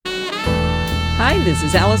Hi, this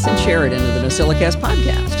is Allison Sheridan of the NosillaCast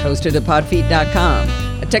podcast, hosted at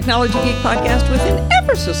podfeet.com, a technology geek podcast with an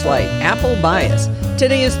ever so slight Apple bias.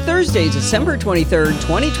 Today is Thursday, December 23rd,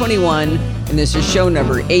 2021, and this is show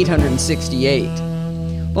number 868.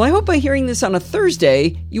 Well, I hope by hearing this on a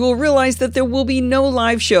Thursday, you will realize that there will be no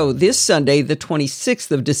live show this Sunday, the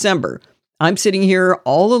 26th of December. I'm sitting here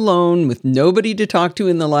all alone with nobody to talk to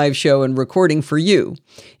in the live show and recording for you.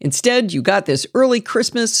 Instead, you got this early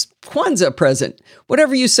Christmas Kwanzaa present.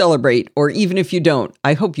 Whatever you celebrate, or even if you don't,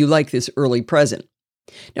 I hope you like this early present.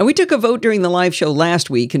 Now, we took a vote during the live show last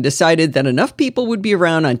week and decided that enough people would be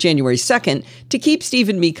around on January 2nd to keep Steve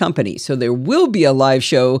and me company, so there will be a live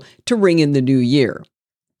show to ring in the new year.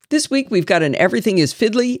 This week, we've got an Everything is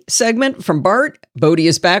Fiddly segment from Bart. Bodhi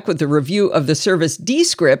is back with a review of the service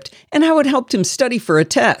Descript and how it helped him study for a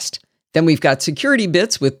test. Then we've got Security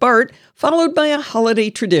Bits with Bart, followed by a holiday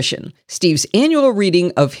tradition, Steve's annual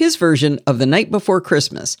reading of his version of The Night Before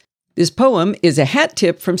Christmas. This poem is a hat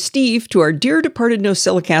tip from Steve to our dear departed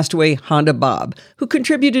NosillaCastaway, Honda Bob, who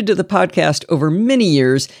contributed to the podcast over many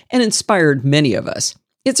years and inspired many of us.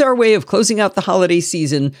 It's our way of closing out the holiday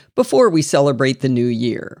season before we celebrate the new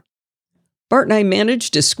year. Bart and I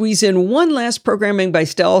managed to squeeze in one last programming by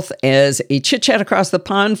stealth as a chit-chat across the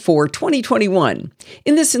pond for 2021.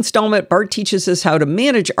 In this installment, Bart teaches us how to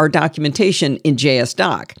manage our documentation in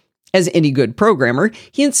JSDoc. As any good programmer,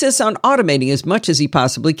 he insists on automating as much as he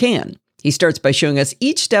possibly can. He starts by showing us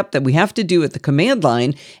each step that we have to do at the command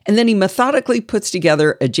line, and then he methodically puts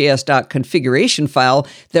together a JSDoc configuration file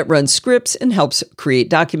that runs scripts and helps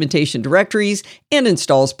create documentation directories and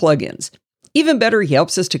installs plugins. Even better, he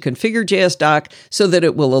helps us to configure JSDoc so that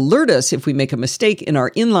it will alert us if we make a mistake in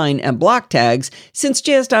our inline and block tags, since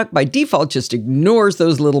JSDoc by default just ignores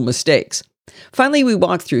those little mistakes. Finally, we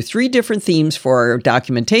walk through 3 different themes for our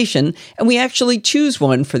documentation, and we actually choose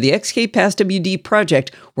one for the XKPassWD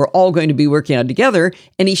project we're all going to be working on together,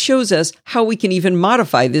 and he shows us how we can even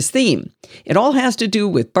modify this theme. It all has to do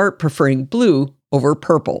with Bart preferring blue over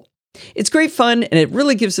purple. It's great fun, and it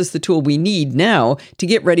really gives us the tool we need now to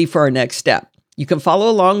get ready for our next step. You can follow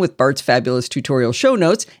along with Bart's fabulous tutorial show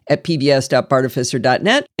notes at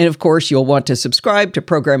pbs.bartificer.net. And of course, you'll want to subscribe to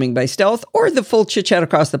Programming by Stealth or the full Chit Chat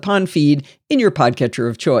Across the Pond feed in your podcatcher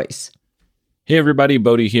of choice. Hey everybody,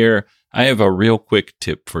 Bodhi here. I have a real quick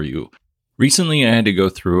tip for you. Recently, I had to go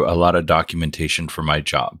through a lot of documentation for my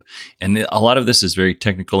job. And a lot of this is very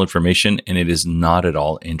technical information, and it is not at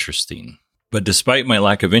all interesting. But despite my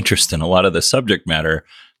lack of interest in a lot of the subject matter,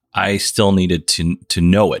 I still needed to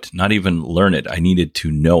know it, not even learn it. I needed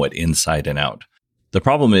to know it inside and out. The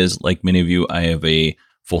problem is, like many of you, I have a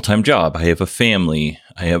full-time job. I have a family.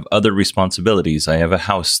 I have other responsibilities. I have a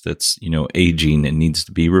house that's, aging and needs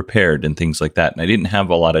to be repaired and things like that. And I didn't have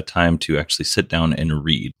a lot of time to actually sit down and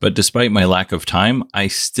read. But despite my lack of time, I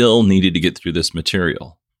still needed to get through this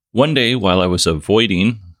material. One day, while I was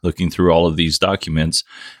looking through all of these documents,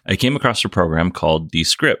 I came across a program called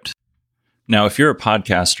Descript. Now, if you're a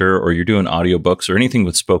podcaster or you're doing audiobooks or anything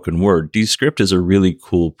with spoken word, Descript is a really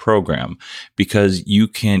cool program because you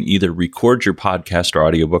can either record your podcast or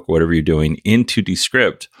audiobook or whatever you're doing into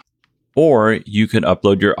Descript, or you can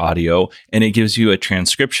upload your audio and it gives you a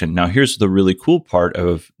transcription. Now, here's the really cool part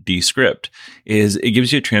of Descript is it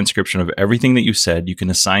gives you a transcription of everything that you said. You can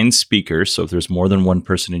assign speakers. So if there's more than one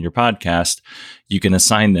person in your podcast, you can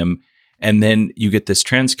assign them. And then you get this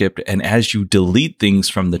transcript, and as you delete things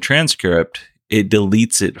from the transcript, it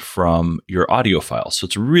deletes it from your audio file. So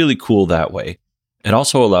it's really cool that way. It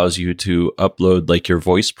also allows you to upload your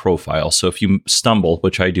voice profile. So if you stumble,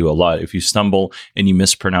 which I do a lot, if you stumble and you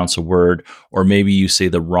mispronounce a word, or maybe you say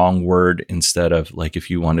the wrong word instead of if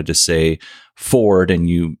you wanted to say Ford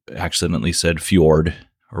and you accidentally said fjord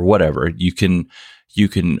or whatever, you can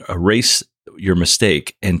erase your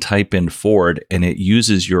mistake and type in Ford, and it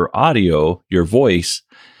uses your audio, your voice,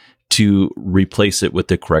 to replace it with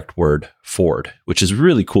the correct word Ford, which is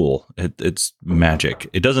really cool. It's magic.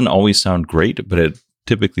 It doesn't always sound great, but it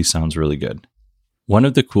typically sounds really good. One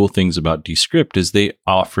of the cool things about Descript is they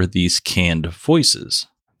offer these canned voices.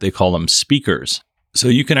 They call them speakers. So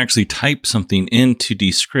you can actually type something into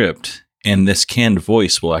Descript, and this canned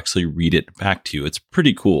voice will actually read it back to you. It's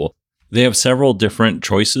pretty cool. They have several different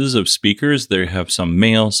choices of speakers. They have some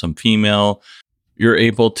male, some female. You're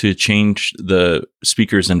able to change the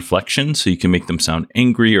speaker's inflection so you can make them sound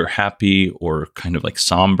angry or happy or kind of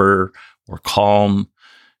somber or calm.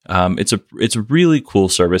 It's a really cool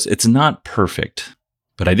service. It's not perfect,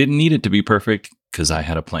 but I didn't need it to be perfect because I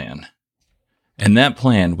had a plan. And that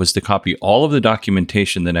plan was to copy all of the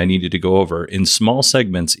documentation that I needed to go over in small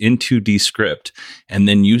segments into Descript and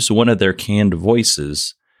then use one of their canned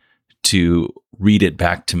voices to read it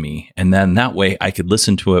back to me. And then that way I could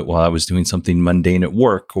listen to it while I was doing something mundane at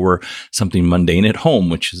work or something mundane at home,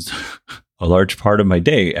 which is a large part of my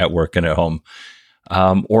day at work and at home.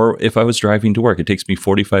 Or if I was driving to work, it takes me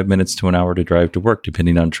 45 minutes to an hour to drive to work,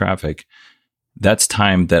 depending on traffic. That's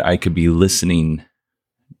time that I could be listening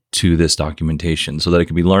to this documentation so that I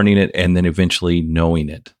could be learning it and then eventually knowing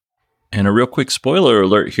it. And a real quick spoiler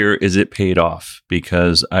alert here is it paid off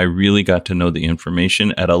because I really got to know the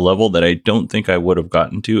information at a level that I don't think I would have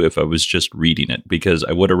gotten to if I was just reading it, because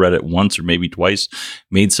I would have read it once or maybe twice,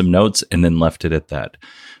 made some notes, and then left it at that.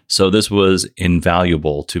 So this was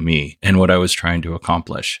invaluable to me and what I was trying to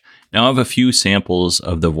accomplish. Now I have a few samples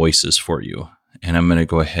of the voices for you, and I'm going to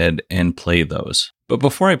go ahead and play those. But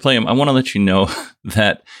before I play them, I want to let you know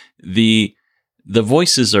that the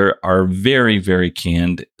voices are very, very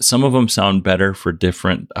canned. Some of them sound better for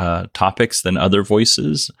different topics than other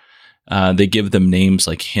voices. They give them names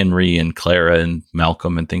like Henry and Clara and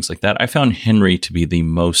Malcolm and things like that. I found Henry to be the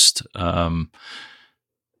most, the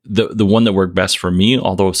one that worked best for me,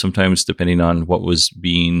 although sometimes depending on what was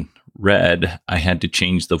being read, I had to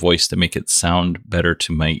change the voice to make it sound better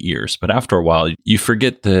to my ears. But after a while, you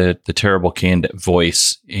forget the terrible canned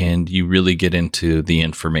voice and you really get into the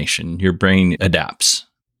information. Your brain adapts.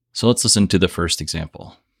 So let's listen to the first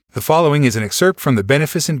example. The following is an excerpt from The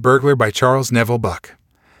Beneficent Burglar by Charles Neville Buck.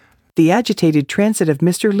 The agitated transit of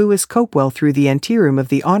Mr. Lewis Copewell through the anteroom of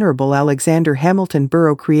the Honorable Alexander Hamilton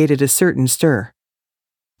Borough created a certain stir.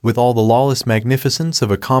 With all the lawless magnificence of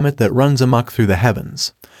a comet that runs amok through the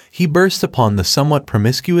heavens, he burst upon the somewhat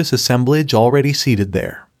promiscuous assemblage already seated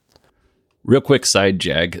there. Real quick side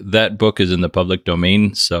jag, that book is in the public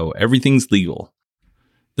domain, so everything's legal.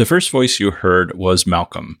 The first voice you heard was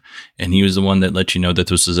Malcolm, and he was the one that let you know that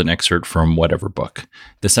this was an excerpt from whatever book.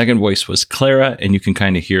 The second voice was Clara, and you can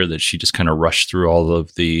kind of hear that she just kind of rushed through all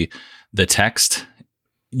of the text.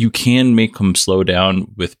 You can make them slow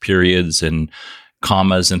down with periods and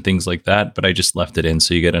commas and things like that, but I just left it in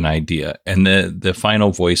so you get an idea. And the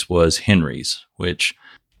final voice was Henry's, which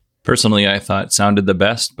personally I thought sounded the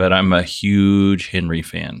best, but I'm a huge Henry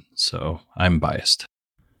fan, so I'm biased.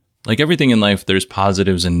 Like everything in life, there's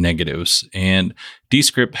positives and negatives, and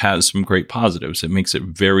Descript has some great positives. It makes it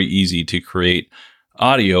very easy to create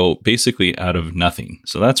audio basically out of nothing,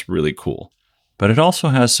 so that's really cool. But it also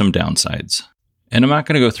has some downsides. And I'm not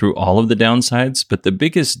going to go through all of the downsides, but the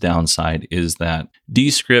biggest downside is that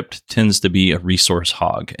Descript tends to be a resource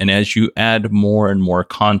hog. And as you add more and more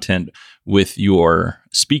content with your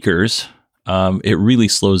speakers, it really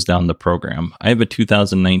slows down the program. I have a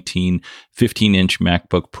 2019 15-inch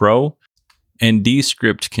MacBook Pro, and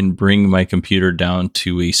Descript can bring my computer down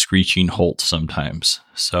to a screeching halt sometimes.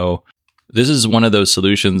 So this is one of those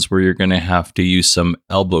solutions where you're going to have to use some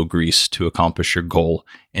elbow grease to accomplish your goal.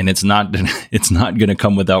 And it's not going to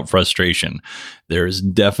come without frustration. There's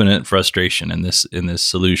definite frustration in this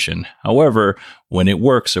solution. However, when it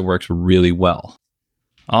works really well.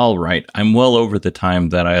 All right, I'm well over the time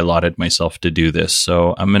that I allotted myself to do this,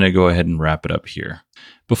 so I'm going to go ahead and wrap it up here.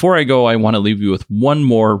 Before I go, I want to leave you with one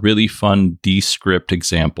more really fun Descript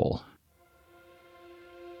example.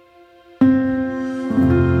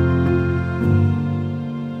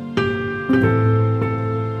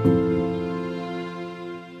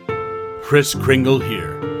 Kris Kringle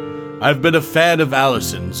here. I've been a fan of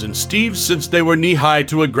Allison's and Steve's since they were knee-high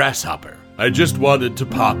to a grasshopper. I just wanted to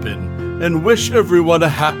pop in and wish everyone a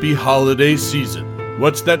happy holiday season.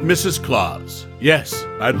 What's that, Mrs. Claus? Yes,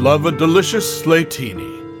 I'd love a delicious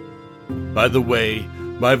Slaytini. By the way,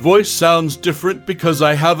 my voice sounds different because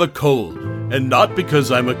I have a cold, and not because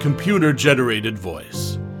I'm a computer-generated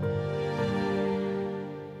voice.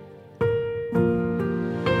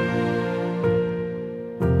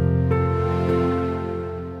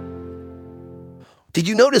 Did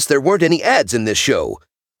you notice there weren't any ads in this show?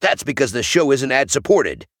 That's because the show isn't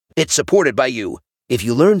ad-supported. It's supported by you. If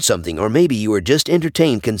you learned something or maybe you were just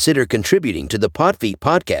entertained, consider contributing to the Podfeet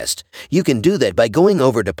podcast. You can do that by going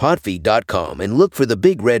over to podfeet.com and look for the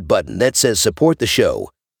big red button that says support the show.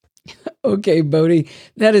 Okay, Bodie,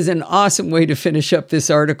 that is an awesome way to finish up this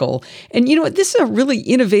article. And you know what? This is a really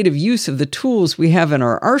innovative use of the tools we have in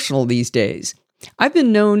our arsenal these days. I've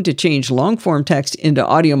been known to change long-form text into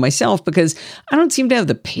audio myself because I don't seem to have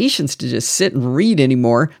the patience to just sit and read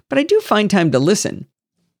anymore, but I do find time to listen.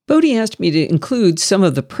 Bodie asked me to include some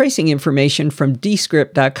of the pricing information from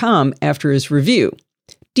Descript.com after his review.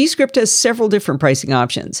 Descript has several different pricing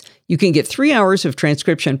options. You can get 3 hours of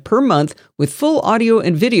transcription per month with full audio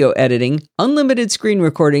and video editing, unlimited screen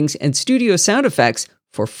recordings, and studio sound effects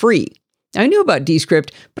for free. I knew about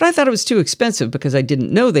Descript, but I thought it was too expensive because I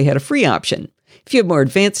didn't know they had a free option. If you have more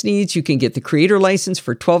advanced needs, you can get the creator license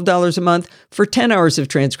for $12 a month for 10 hours of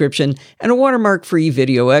transcription and a watermark-free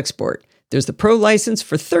video export. There's the Pro license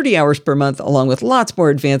for 30 hours per month, along with lots more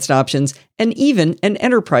advanced options, and even an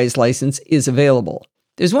enterprise license is available.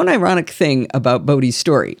 There's one ironic thing about Bodhi's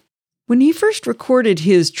story. When he first recorded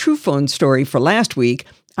his TruePhone story for last week,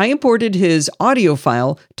 I imported his audio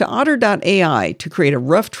file to Otter.ai to create a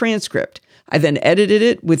rough transcript. I then edited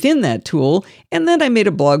it within that tool, and then I made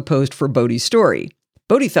a blog post for Bodhi's story.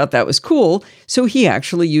 Bodhi thought that was cool, so he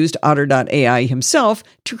actually used Otter.ai himself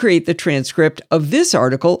to create the transcript of this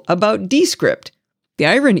article about Descript. The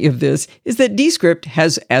irony of this is that Descript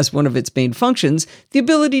has, as one of its main functions, the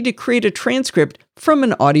ability to create a transcript from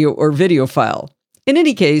an audio or video file. In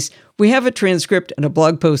any case, we have a transcript and a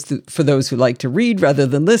blog post for those who like to read rather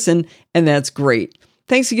than listen, and that's great.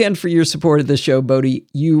 Thanks again for your support of the show, Bodhi.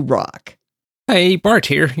 You rock. Hey, Bart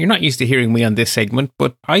here. You're not used to hearing me on this segment,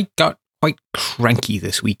 but I got quite cranky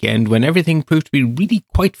this weekend when everything proved to be really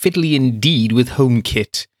quite fiddly indeed with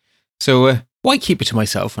HomeKit. So why keep it to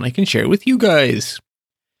myself when I can share it with you guys?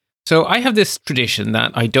 So I have this tradition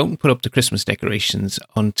that I don't put up the Christmas decorations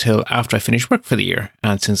until after I finish work for the year.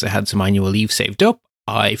 And since I had some annual leave saved up,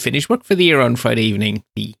 I finished work for the year on Friday evening,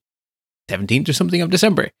 the 17th or something of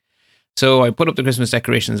December. So I put up the Christmas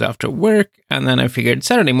decorations after work, and then I figured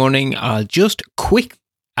Saturday morning I'll just quick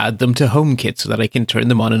add them to HomeKit so that I can turn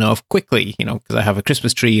them on and off quickly, because I have a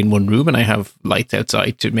Christmas tree in one room and I have lights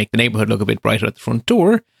outside to make the neighborhood look a bit brighter at the front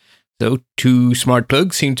door. So 2 smart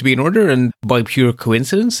plugs seemed to be in order, and by pure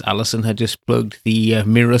coincidence, Alison had just plugged the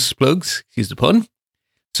Mirrorless plugs, excuse the pun.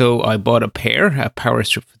 So I bought a power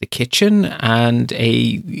strip for the kitchen, and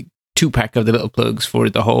a 2-pack of the little plugs for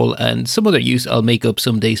the hall, and some other use I'll make up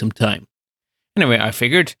someday, sometime. Anyway, I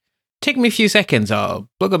figured, take me a few seconds, I'll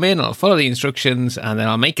plug them in, I'll follow the instructions, and then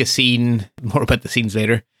I'll make a scene, more about the scenes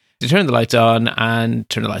later, to turn the lights on and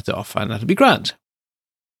turn the lights off, and that'll be grand.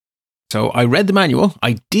 So I read the manual.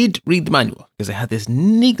 I did read the manual because I had this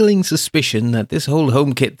niggling suspicion that this whole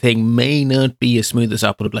HomeKit thing may not be as smooth as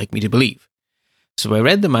Apple would like me to believe. So I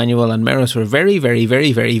read the manual, and Meros were very, very,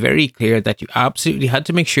 very, very, very clear that you absolutely had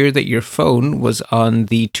to make sure that your phone was on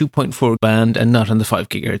the 2.4 band and not on the 5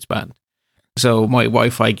 gigahertz band. So my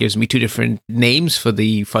Wi-Fi gives me 2 different names for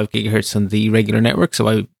the 5 gigahertz and the regular network. So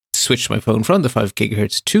I switched my phone from the 5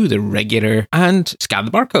 gigahertz to the regular and scan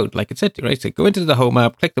the barcode like it said to, right? So go into the home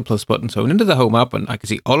app, click the plus button. So I went into the home app and I could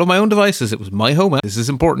see all of my own devices. It was my home app. This is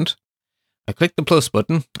important. I clicked the plus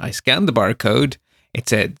button. I scanned the barcode. It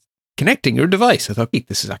said, connecting your device. I thought,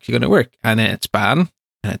 this is actually going to work. And then it's ban,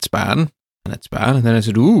 and it's ban, and it's ban. And then I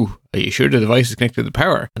said, ooh, are you sure the device is connected to the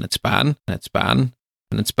power? And it's ban, and it's ban,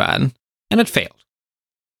 and it's ban, and it failed.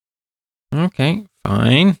 Okay,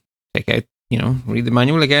 fine. Take out, read the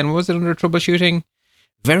manual again. What was it under troubleshooting?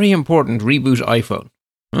 Very important, reboot iPhone.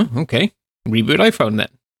 Okay, reboot iPhone then.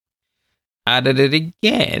 Added it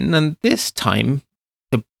again, and this time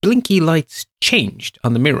the blinky lights changed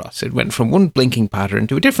on the Mirrorless. It went from one blinking pattern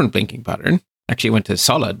to a different blinking pattern. Actually, it went to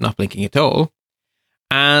solid, not blinking at all.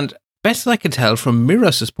 And best I could tell from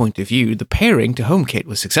Mirrorless's point of view, the pairing to HomeKit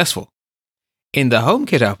was successful. In the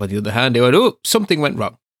HomeKit app, on the other hand, they went, something went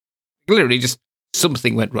wrong. Literally just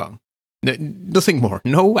something went wrong. Nothing more.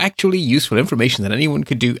 No actually useful information that anyone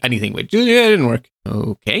could do anything with. It didn't work.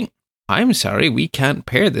 Okay. I'm sorry, we can't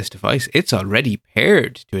pair this device. It's already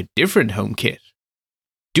paired to a different HomeKit.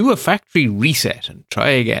 Do a factory reset and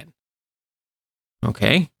try again.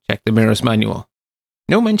 Okay. Check the Mirrorless manual.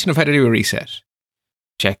 No mention of how to do a reset.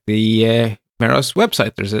 Check the Mirrorless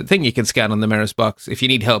website. There's a thing you can scan on the Mirrorless box. If you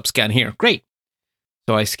need help, scan here. Great.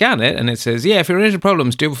 So I scan it and it says, if you're into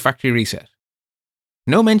problems, do a factory reset.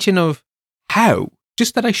 No mention of how,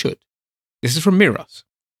 just that I should. This is from Mirrorless.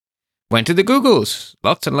 Went to the Googles.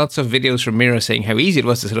 Lots and lots of videos from Mirrorless saying how easy it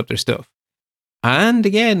was to set up their stuff. And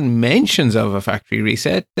again, mentions of a factory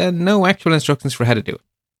reset and no actual instructions for how to do it.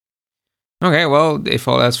 Okay, well, if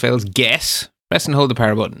all else fails, guess. Press and hold the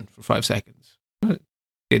power button for 5 seconds.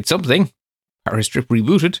 Did something. Power strip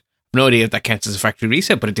rebooted. No idea if that counts as a factory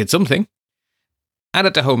reset, but it did something. Add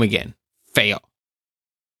it to home again. Fail.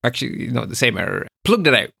 Actually, the same error. Plugged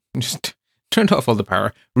it out. Just turned off all the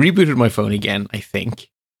power. Rebooted my phone again, I think.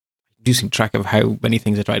 Losing track of how many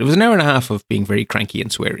things I tried. It was an hour and a half of being very cranky and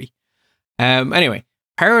sweary. Anyway,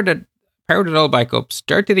 powered it all back up,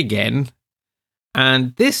 started again,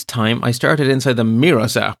 and this time I started inside the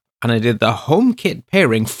Mirrorless app, and I did the HomeKit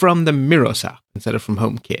pairing from the Mirrorless app instead of from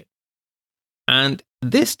HomeKit. And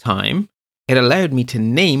this time, it allowed me to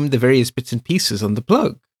name the various bits and pieces on the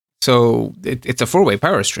plug. So it's a 4-way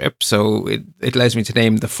power strip. So it allows me to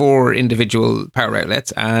name the 4 individual power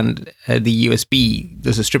outlets and the USB.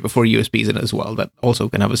 There's a strip of 4 USBs in it as well that also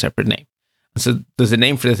can have a separate name. So there's a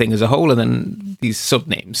name for the thing as a whole and then these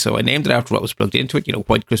sub-names. So I named it after what was plugged into it.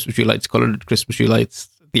 White Christmas tree lights, coloured Christmas tree lights.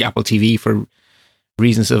 The Apple TV, for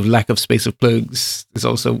reasons of lack of space of plugs, is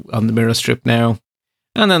also on the mirror strip now.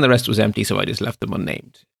 And then the rest was empty, so I just left them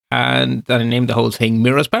unnamed. And then I named the whole thing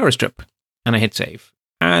Miros Power Strip. And I hit save.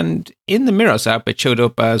 And in the Miros app, it showed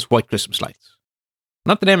up as White Christmas Lights.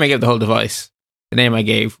 Not the name I gave the whole device. The name I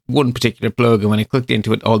gave one particular plug, and when I clicked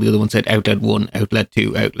into it, all the other ones said Outlet 1, Outlet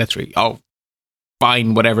 2, Outlet 3. Oh,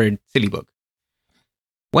 fine, whatever, silly bug.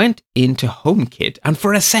 Went into HomeKit, and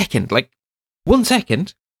for a second, like 1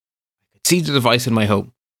 second, I could see the device in my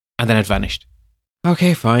home, and then it vanished.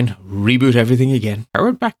 Okay, fine, reboot everything again.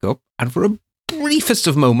 Powered back up, and for a briefest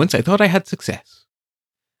of moments, I thought I had success.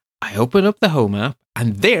 I opened up the Home app,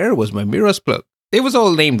 and there was my Miros plug. It was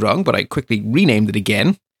all named wrong, but I quickly renamed it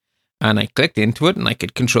again, and I clicked into it, and I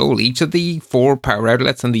could control each of the 4 power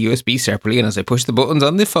outlets and the USB separately, and as I pushed the buttons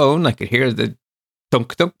on the phone, I could hear the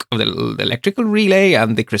thunk-thunk of the little electrical relay,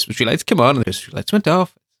 and the Christmas tree lights came on, and the Christmas tree lights went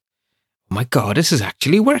off. Oh my God, this is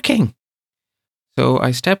actually working. So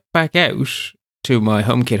I stepped back out to my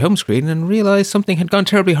HomeKit home screen and realised something had gone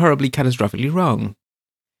terribly, horribly, catastrophically wrong.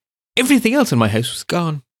 Everything else in my house was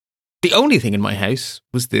gone. The only thing in my house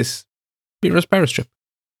was this Miros Power Strip.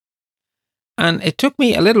 And it took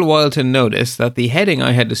me a little while to notice that the heading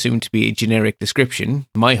I had assumed to be a generic description,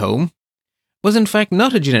 my home, was in fact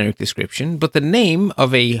not a generic description, but the name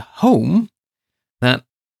of a home that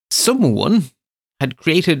someone had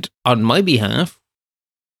created on my behalf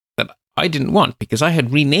that I didn't want, because I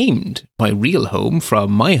had renamed my real home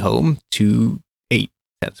from my home to a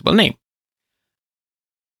sensible name.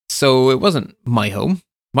 So it wasn't my home.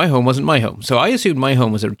 My home wasn't my home. So I assumed my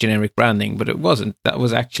home was a generic branding, but it wasn't. That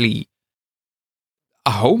was actually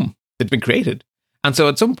a home that had been created. And so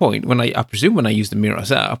at some point, when I presume when I used the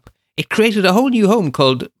Miros app, it created a whole new home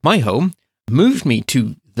called My Home, moved me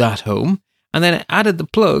to that home, and then it added the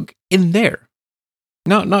plug in there.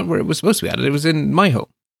 Not where it was supposed to be added. It was in My Home.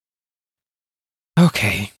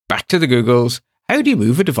 Okay, back to the Googles. How do you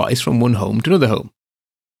move a device from one home to another home?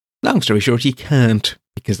 Long story short, you can't,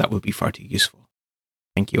 because that would be far too useful.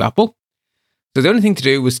 Thank you, Apple. So the only thing to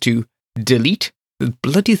do was to delete the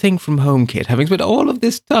bloody thing from HomeKit. Having spent all of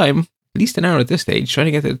this time, at least an hour at this stage, trying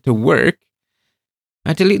to get it to work,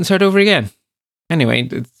 I delete and start over again. Anyway,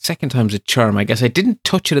 the second time's a charm, I guess. I didn't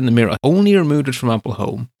touch it in the mirror. I only removed it from Apple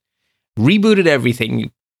Home. Rebooted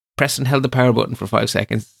everything. Pressed and held the power button for 5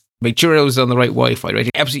 seconds. Made sure I was on the right Wi-Fi. Right?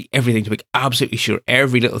 Absolutely everything to make absolutely sure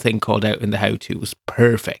every little thing called out in the how-to was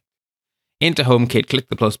perfect. Into HomeKit, click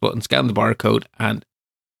the plus button, scan the barcode, and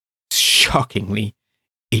shockingly,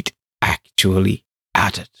 it actually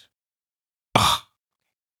added. Oh.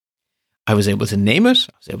 I was able to name it,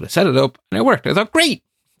 I was able to set it up, and it worked. I thought, great,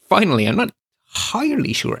 finally. I'm not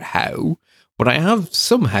entirely sure how, but I have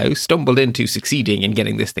somehow stumbled into succeeding in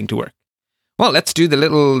getting this thing to work. Well, let's do the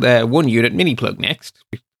little 1-unit mini plug next.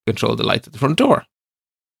 Control the lights at the front door.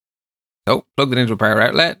 So, plug it into a power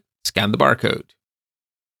outlet, scan the barcode.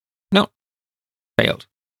 No. Failed.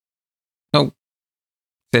 No.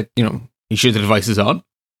 Said, you sure the device is on?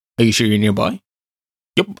 Are you sure you're nearby?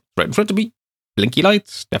 Yup, right in front of me. Blinky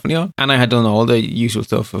lights, definitely on. And I had done all the usual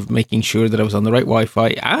stuff of making sure that I was on the right Wi-Fi,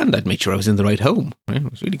 and I'd made sure I was in the right home. Right? I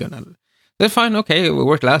was really good at it. That's fine, okay, it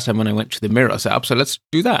worked last time when I went to the Miros app, so let's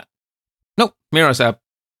do that. Nope, Miros app.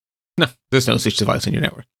 No, there's no such device on your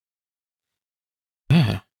network.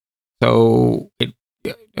 Yeah. So,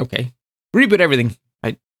 okay. Reboot everything.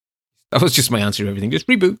 That was just my answer to everything. Just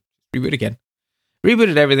reboot again.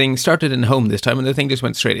 Rebooted everything, started in home this time, and the thing just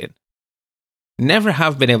went straight in. Never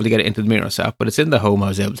have been able to get it into the Miros app, but it's in the home. I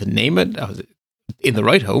was able to name it. I was in the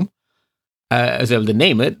right home. I was able to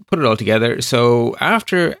name it, put it all together. So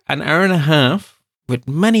after an hour and a half with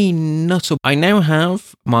many nuts, I now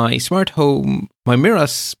have my smart home, my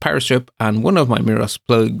Miros power strip, and one of my Miros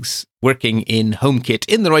plugs working in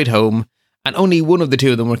HomeKit in the right home, and only one of the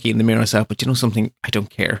two of them working in the Miros app. But you know something? I don't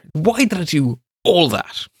care. Why did I do all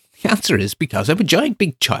that? The answer is because I'm a giant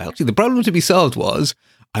big child. See, the problem to be solved was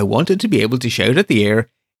I wanted to be able to shout at the air,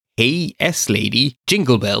 "Hey, S-Lady,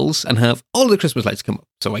 Jingle Bells," and have all the Christmas lights come up.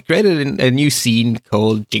 So I created a new scene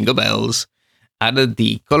called Jingle Bells, added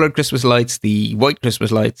the coloured Christmas lights, the white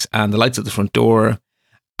Christmas lights, and the lights at the front door,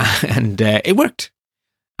 and it worked.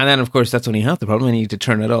 And then, of course, that's only half the problem. I need to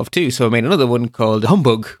turn it off too. So I made another one called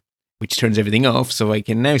Humbug, which turns everything off. So I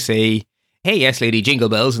can now say, "Hey, yes, lady, Jingle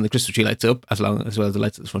Bells," and the Christmas tree lights up, as well as the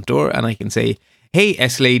lights at the front door. And I can say, hey,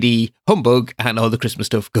 S-Lady, humbug, and all the Christmas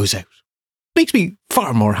stuff goes out. Makes me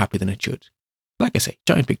far more happy than it should. Like I say,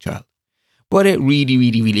 giant big child. But it really,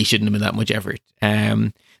 really, really shouldn't have been that much effort.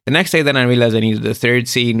 The next day then I realised I needed a third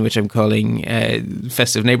scene, which I'm calling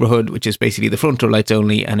Festive Neighbourhood, which is basically the front door lights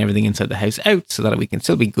only and everything inside the house out, so that we can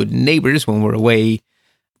still be good neighbours when we're away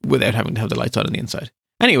without having to have the lights on the inside.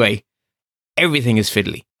 Anyway, everything is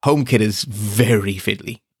fiddly. HomeKit is very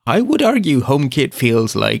fiddly. I would argue HomeKit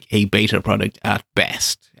feels like a beta product at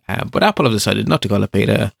best. But Apple have decided not to call it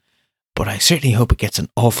beta, but I certainly hope it gets an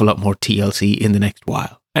awful lot more TLC in the next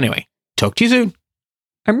while. Anyway, talk to you soon.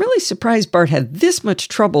 I'm really surprised Bart had this much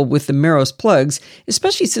trouble with the Meros plugs,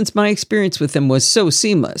 especially since my experience with them was so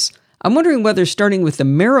seamless. I'm wondering whether starting with the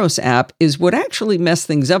Meros app is what actually messed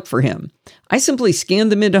things up for him. I simply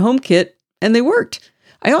scanned them into HomeKit, and they worked.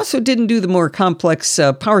 I also didn't do the more complex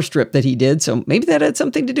power strip that he did, so maybe that had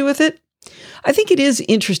something to do with it. I think it is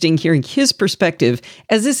interesting hearing his perspective,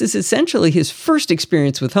 as this is essentially his first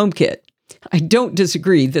experience with HomeKit. I don't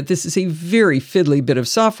disagree that this is a very fiddly bit of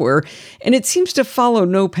software, and it seems to follow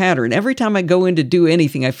no pattern. Every time I go in to do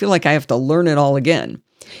anything, I feel like I have to learn it all again.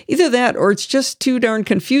 Either that, or it's just too darn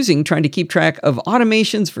confusing trying to keep track of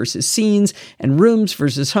automations versus scenes, and rooms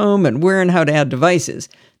versus home, and where and how to add devices.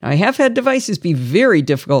 Now, I have had devices be very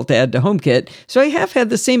difficult to add to HomeKit, so I have had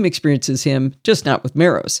the same experience as him, just not with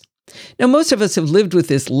Meros. Now, most of us have lived with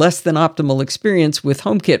this less than optimal experience with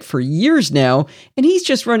HomeKit for years now, and he's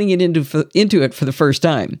just running it into it for the first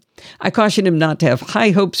time. I caution him not to have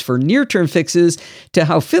high hopes for near-term fixes to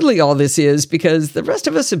how fiddly all this is, because the rest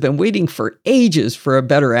of us have been waiting for ages for a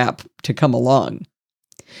better app to come along.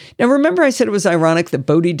 Now, remember I said it was ironic that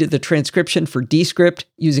Bodhi did the transcription for Descript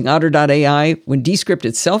using Otter.ai when Descript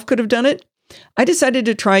itself could have done it? I decided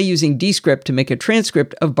to try using Descript to make a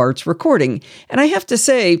transcript of Bart's recording, and I have to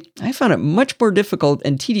say, I found it much more difficult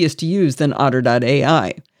and tedious to use than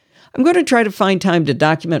Otter.ai. I'm going to try to find time to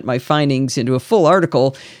document my findings into a full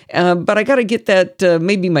article, but I got to get that,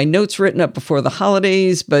 maybe my notes written up before the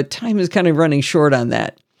holidays, but time is kind of running short on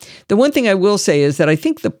that. The one thing I will say is that I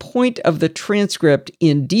think the point of the transcript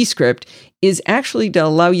in Descript is actually to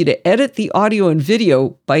allow you to edit the audio and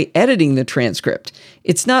video by editing the transcript.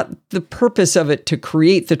 It's not the purpose of it to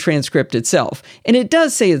create the transcript itself. And it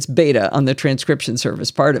does say it's beta on the transcription service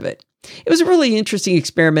part of it. It was a really interesting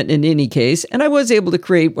experiment in any case, and I was able to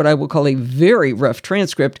create what I will call a very rough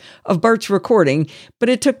transcript of Bart's recording, but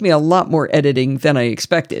it took me a lot more editing than I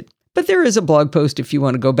expected. But there is a blog post if you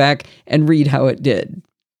want to go back and read how it did.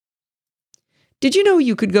 Did you know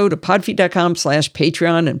you could go to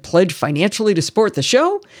podfeet.com/Patreon and pledge financially to support the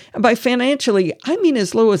show? And by financially, I mean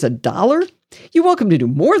as low as $1. You're welcome to do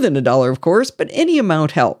more than $1, of course, but any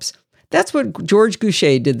amount helps. That's what George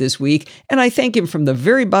Goucher did this week, and I thank him from the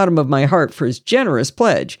very bottom of my heart for his generous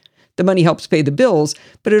pledge. The money helps pay the bills,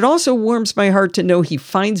 but it also warms my heart to know he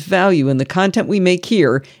finds value in the content we make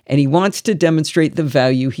here, and he wants to demonstrate the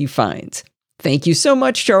value he finds. Thank you so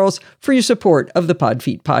much, Charles, for your support of the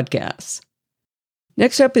Podfeet podcasts.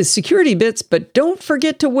 Next up is Security Bits, but don't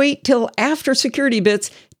forget to wait till after Security Bits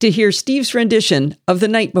to hear Steve's rendition of The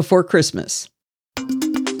Night Before Christmas.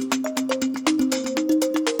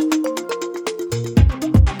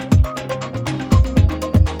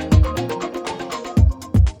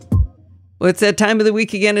 Well, it's that time of the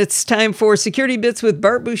week again. It's time for Security Bits with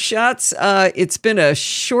Bart Busschots. It's been a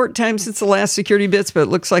short time since the last Security Bits, but it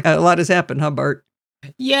looks like a lot has happened, huh, Bart?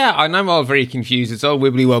 Yeah, and I'm all very confused. It's all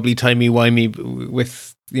wibbly-wobbly, timey-wimey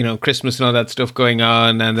with, Christmas and all that stuff going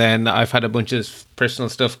on. And then I've had a bunch of personal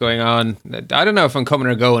stuff going on. I don't know if I'm coming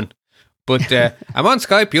or going. But I'm on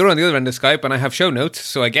Skype, you're on the other end of Skype, and I have show notes,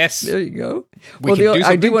 so I guess... There you go.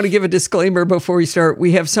 I do want to give a disclaimer before we start.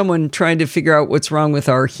 We have someone trying to figure out what's wrong with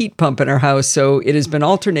our heat pump in our house, so it has been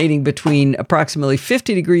alternating between approximately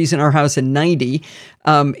 50 degrees in our house and 90.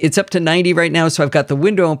 It's up to 90 right now, so I've got the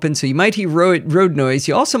window open, so you might hear road noise.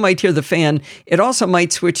 You also might hear the fan. It also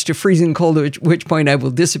might switch to freezing cold, at which point I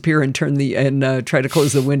will disappear and try to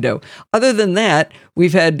close the window. Other than that,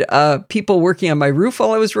 we've had people working on my roof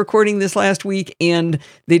while I was recording this last week, and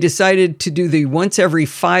they decided to do the once every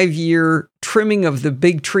 5-year trimming of the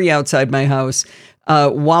big tree outside my house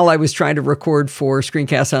while I was trying to record for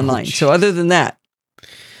Screencast Online. So other than that,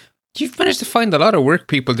 you've managed to find a lot of work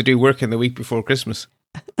people to do work in the week before Christmas.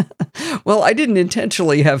 Well, I didn't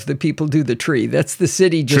intentionally have the people do the tree. That's the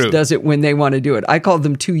city just does it when they want to do it. I called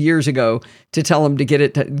them 2 years ago to tell them to get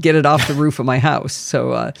it off the roof of my house.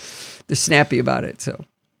 So they're snappy about it. So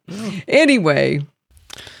anyway,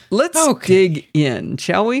 let's dig in,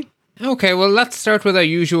 shall we? Okay, well, let's start with our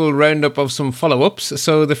usual roundup of some follow-ups.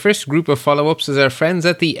 So the first group of follow-ups is our friends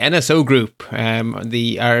at the NSO group,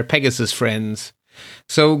 our Pegasus friends.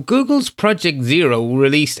 So Google's Project Zero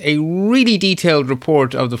released a really detailed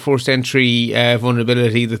report of the forced entry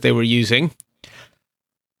vulnerability that they were using.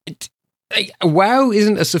 Wow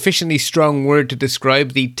isn't a sufficiently strong word to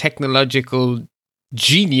describe the technological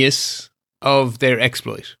genius of their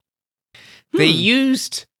exploit. They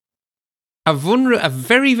used a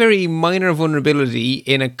very, very minor vulnerability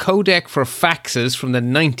in a codec for faxes from the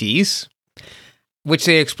 90s, which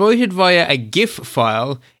they exploited via a GIF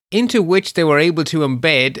file into which they were able to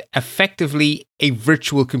embed effectively a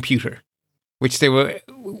virtual computer, which they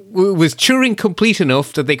was Turing complete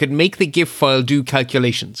enough that they could make the GIF file do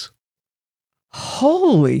calculations.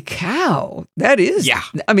 Holy cow. That is... Yeah.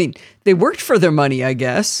 I mean, they worked for their money, I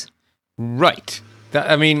guess. Right.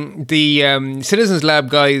 The Citizens Lab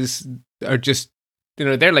guys are just,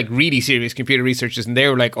 they're like really serious computer researchers, and they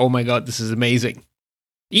were like, oh my God, this is amazing.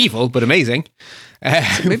 Evil, but amazing.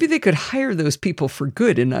 So maybe they could hire those people for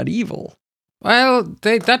good and not evil. Well,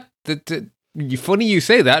 funny you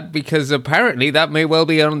say that, because apparently that may well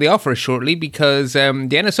be on the offer shortly, because the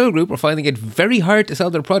NSO Group are finding it very hard to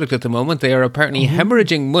sell their product at the moment. They are apparently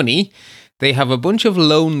hemorrhaging money. They have a bunch of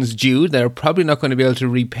loans due they're probably not going to be able to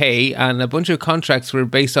repay, and a bunch of contracts were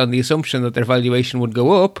based on the assumption that their valuation would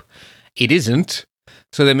go up. It isn't.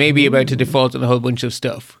 So they may be about to default on a whole bunch of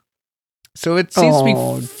stuff. So it seems to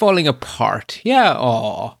be falling apart.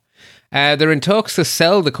 Yeah, they're in talks to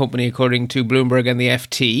sell the company, according to Bloomberg and the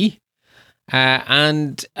FT.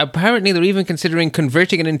 And apparently they're even considering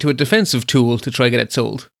converting it into a defensive tool to try to get it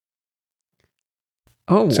sold.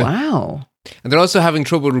 Wow. And they're also having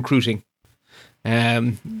trouble recruiting.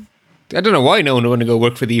 I don't know why no one would want to go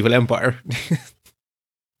work for the evil empire.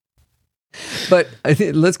 But I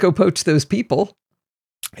think let's go poach those people.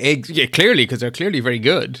 Yeah, clearly, because they're clearly very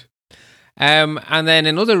good. And then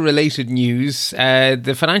in other related news,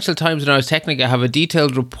 the Financial Times and Ars Technica have a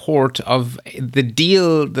detailed report of the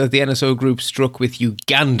deal that the NSO Group struck with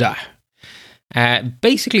Uganda.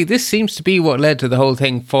 Basically, this seems to be what led to the whole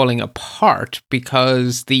thing falling apart,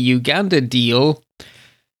 because the Uganda deal,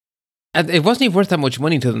 it wasn't even worth that much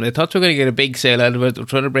money to them. They thought they were going to get a big sale out of it. They were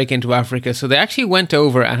trying to break into Africa. So they actually went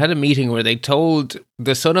over and had a meeting where they told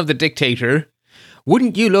the son of the dictator,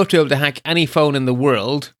 wouldn't you love to be able to hack any phone in the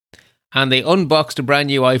world? And they unboxed a brand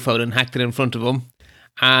new iPhone and hacked it in front of him.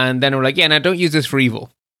 And then were like, yeah, now don't use this for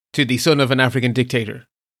evil, to the son of an African dictator.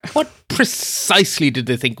 What precisely did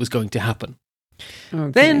they think was going to happen?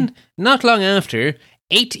 Okay. Then, not long after,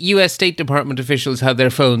 8 US State Department officials had their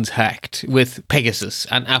phones hacked with Pegasus,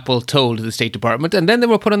 and Apple told the State Department, and then they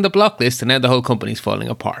were put on the block list, and now the whole company's falling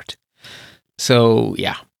apart. So,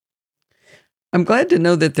 yeah. I'm glad to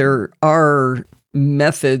know that there are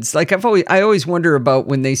methods. Like I always wonder about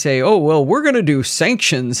when they say, oh, well, we're going to do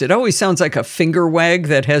sanctions. It always sounds like a finger wag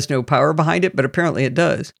that has no power behind it, but apparently it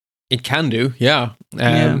does. It can do, yeah.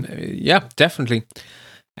 Yeah, definitely.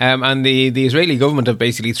 And the Israeli government have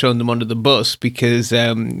basically thrown them under the bus, because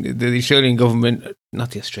the Australian government,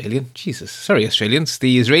 not the Australian, Australians,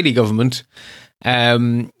 the Israeli government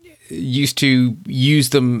used to use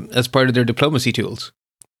them as part of their diplomacy tools.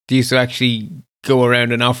 They used to actually go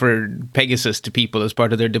around and offer Pegasus to people as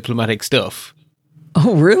part of their diplomatic stuff.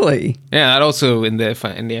 Oh, really? Yeah, that also in the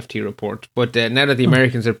FT report. But now that the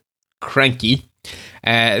Americans are cranky,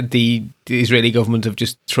 the Israeli government have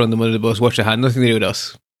just thrown them under the bus. Watch your hand, nothing to do with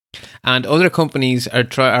us. And other companies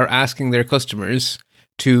are asking their customers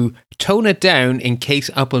to tone it down in case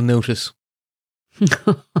Apple notice.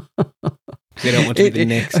 They don't want to be the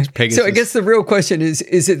next Pegasus. So I guess the real question is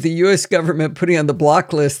it the U.S. government putting on the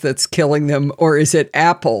block list that's killing them, or is it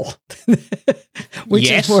Apple?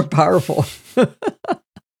 Which is more powerful?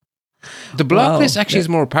 The block list actually is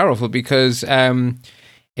more powerful, because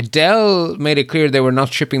Dell made it clear they were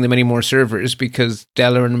not shipping them any more servers, because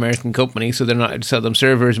Dell are an American company, so they're not able to sell them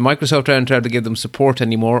servers. Microsoft aren't allowed to give them support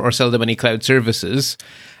anymore or sell them any cloud services.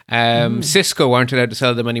 Cisco aren't allowed to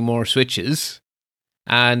sell them any more switches.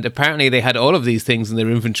 And apparently they had all of these things in their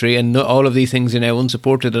inventory, and all of these things are now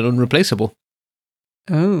unsupported and unreplaceable.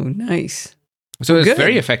 Oh, nice. So it's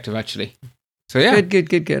very effective, actually. So yeah.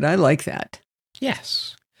 Good. I like that.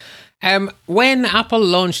 Yes. When Apple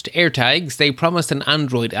launched AirTags, they promised an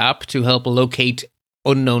Android app to help locate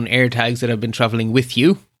unknown AirTags that have been traveling with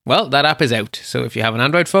you. Well, that app is out. So if you have an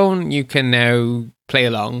Android phone, you can now play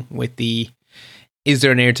along with the is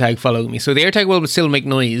there an AirTag following me? So the AirTag will still make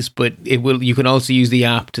noise, but you can also use the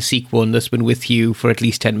app to seek one that's been with you for at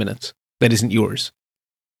least 10 minutes. That isn't yours.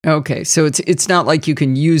 Okay, so it's not like you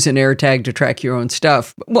can use an AirTag to track your own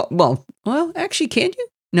stuff. Well, actually, can you?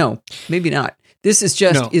 No, maybe not. This is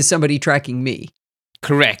just, is somebody tracking me?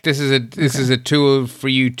 Correct. This is a tool for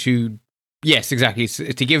you to, yes, exactly. It's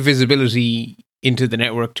to give visibility into the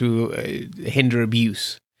network to hinder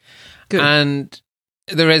abuse. Good. And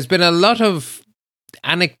there has been a lot of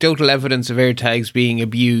anecdotal evidence of AirTags being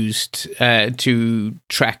abused to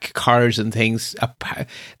track cars and things.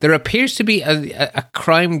 There appears to be a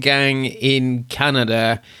crime gang in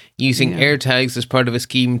Canada using AirTags as part of a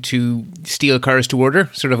scheme to steal cars to order,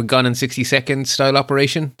 sort of a gone in 60 seconds style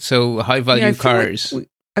operation. So high-value cars.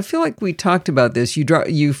 I feel like we talked about this.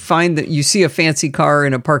 You find that you see a fancy car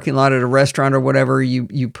in a parking lot at a restaurant or whatever.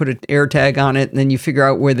 You put an AirTag on it, and then you figure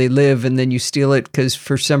out where they live, and then you steal it because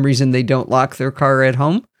for some reason they don't lock their car at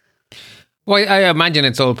home. Well, I imagine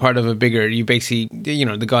it's all part of a bigger. You basically,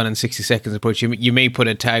 the gone in 60 seconds approach. You may put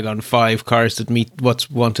a tag on 5 cars that meet what's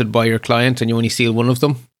wanted by your client, and you only steal one of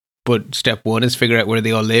them. But step 1 is figure out where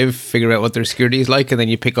they all live, figure out what their security is like, and then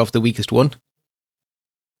you pick off the weakest one.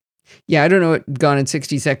 Yeah, I don't know what Gone in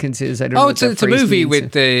 60 Seconds is. I don't know. It's a movie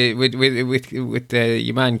with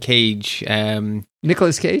your man Cage.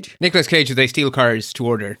 Nicolas Cage? Nicolas Cage, they steal cars to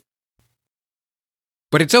order.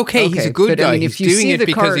 But it's okay, he's a good guy. He's doing it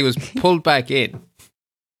because he was pulled back in.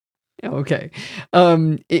 Okay.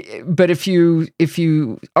 But if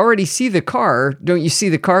you already see the car, don't you see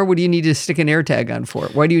the car? What do you need to stick an AirTag on for?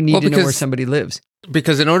 Why do you need to know where somebody lives?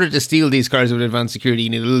 Because in order to steal these cars with advanced security,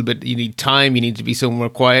 you need time, you need to be somewhere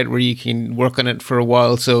quiet where you can work on it for a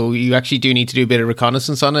while. So you actually do need to do a bit of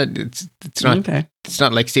reconnaissance on it. It's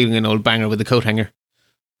not like stealing an old banger with a coat hanger.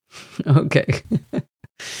 Okay.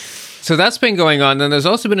 So that's been going on. And there's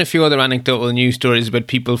also been a few other anecdotal news stories about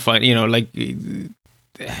people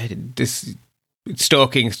this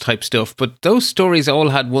stalking type stuff. But those stories all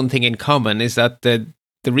had one thing in common, is that the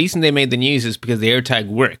reason they made the news is because the AirTag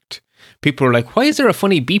worked. People were like, why is there a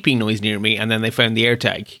funny beeping noise near me? And then they found the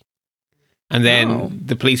AirTag. And then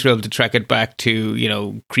the police were able to track it back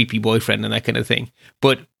to, creepy boyfriend and that kind of thing.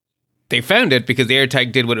 But they found it because the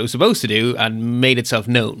AirTag did what it was supposed to do and made itself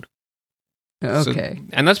known. Okay. So,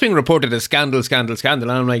 and that's being reported as scandal.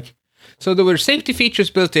 And I'm like, so there were safety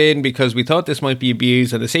features built in because we thought this might be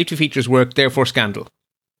abused, and the safety features worked, therefore scandal.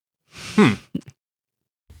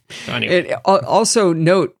 Anyway. Also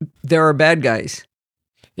note, there are bad guys.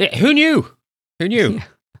 Yeah, who knew? Yeah.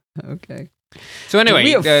 Okay. So anyway,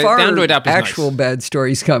 we have the Android app is actual nice. Bad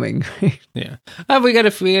stories coming. Yeah. We had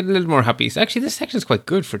a little more happies. Actually, this section is quite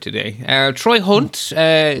good for today. Troy Hunt,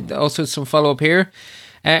 also some follow-up here.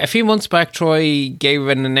 A few months back, Troy gave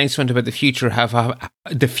an announcement about the future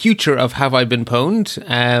of Have I Been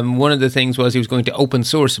Pwned. One of the things was he was going to open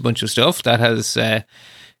source a bunch of stuff that has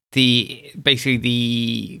the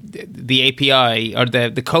API, or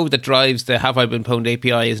the code that drives the Have I Been Pwned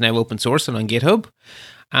API is now open source and on GitHub.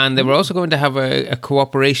 And they were also going to have a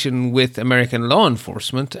cooperation with American law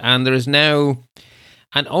enforcement. And there is now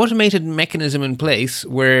an automated mechanism in place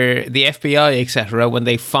where the FBI, etc., when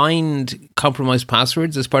they find compromised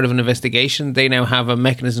passwords as part of an investigation, they now have a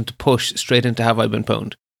mechanism to push straight into Have I Been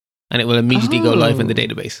Pwned. And it will immediately go live in the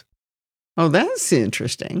database. Oh, that's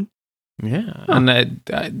interesting. Yeah. Huh. And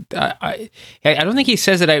I don't think he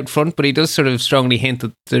says it out front, but he does sort of strongly hint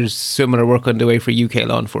that there's similar work underway for UK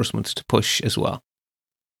law enforcement to push as well.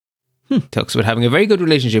 Talks about having a very good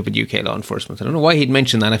relationship with UK law enforcement. I don't know why he'd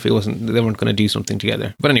mention that if they weren't going to do something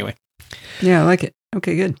together. But anyway. Yeah, I like it.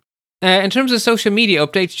 Okay, good. In terms of social media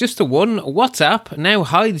updates, just the one. WhatsApp now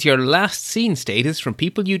hides your last seen status from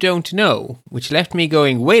people you don't know, which left me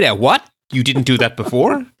going, wait a what? You didn't do that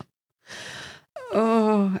before?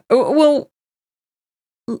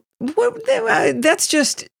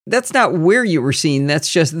 That's not where you were seen.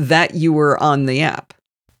 That's just that you were on the app.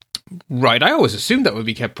 Right, I always assumed that would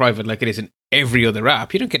be kept private like it is in every other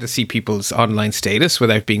app. You don't get to see people's online status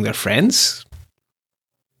without being their friends.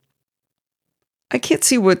 I can't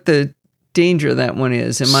see what the danger of that one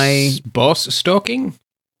is. Am I... Boss stalking?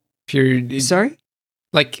 If you're... Sorry?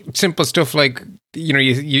 Like, simple stuff like,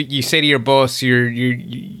 you say to your boss you're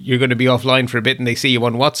going to be offline for a bit and they see you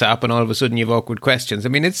on WhatsApp and all of a sudden you have awkward questions. I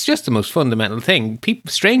mean, it's just the most fundamental thing.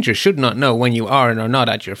 Strangers should not know when you are and are not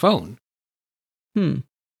at your phone.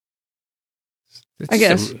 I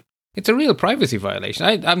guess it's a real privacy violation.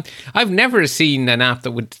 I've never seen an app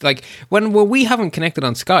that would, like, when we haven't connected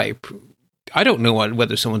on Skype, I don't know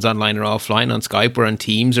whether someone's online or offline on Skype or on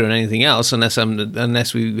Teams or anything else unless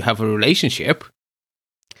we have a relationship.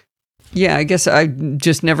 Yeah, I guess I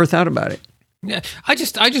just never thought about it. Yeah, I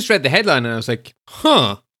just read the headline and I was like,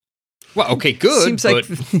 huh. Well, okay, good.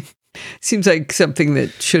 Seems like something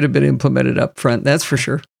that should have been implemented up front. That's for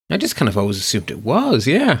sure. I just kind of always assumed it was,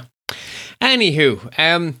 yeah.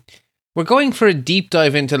 Anywho, we're going for a deep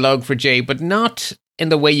dive into Log4j, but not in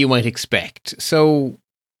the way you might expect. So,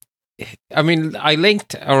 I mean, I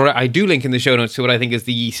do link in the show notes to what I think is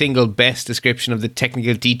the single best description of the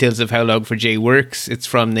technical details of how Log4j works. It's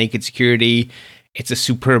from Naked Security. It's a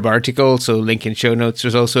superb article, so link in show notes.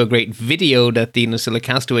 There's also a great video that the Nosilla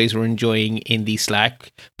castaways were enjoying in the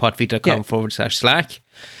Slack, podfeet.com/Slack.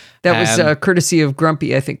 That was courtesy of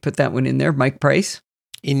Grumpy, I think, put that one in there, Mike Price.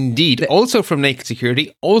 Indeed. Also from Naked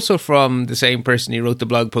Security, also from the same person who wrote the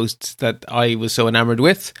blog posts that I was so enamored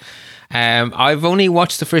with. I've only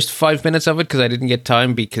watched the first 5 minutes of it because I didn't get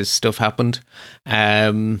time because stuff happened.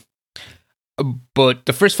 But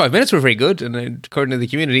the first 5 minutes were very good, and according to the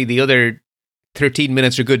community, the other 13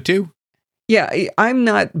 minutes are good too. Yeah, I'm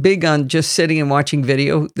not big on just sitting and watching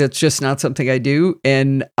video. That's just not something I do.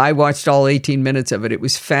 And I watched all 18 minutes of it. It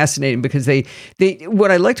was fascinating because they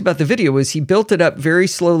what I liked about the video was he built it up very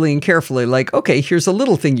slowly and carefully. Like, okay, here's a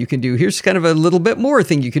little thing you can do. Here's kind of a little bit more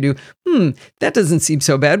thing you can do. That doesn't seem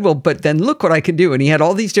so bad. Well, but then look what I can do. And he had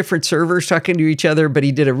all these different servers talking to each other, but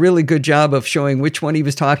he did a really good job of showing which one he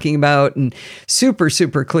was talking about, and super,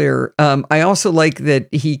 super clear. I also like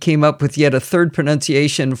that he came up with yet a third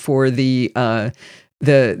pronunciation for the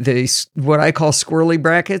what I call squirrely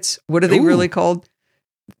brackets. What are they really called?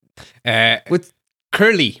 With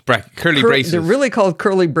curly braces. They're really called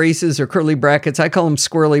curly braces or curly brackets. I call them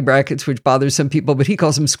squirrely brackets, which bothers some people, but he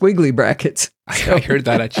calls them squiggly brackets. So. I heard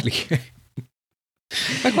that actually.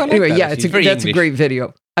 Anyway, yeah, that's a great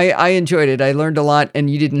video. I enjoyed it. I learned a lot, and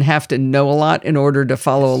you didn't have to know a lot in order to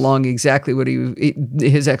follow along exactly what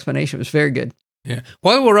his explanation was very good. Yeah.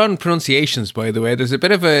 While we're on pronunciations, by the way, there's a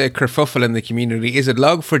bit of a kerfuffle in the community. Is it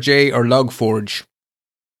Log4j or Log4j?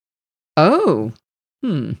 Oh.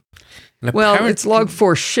 Well, it's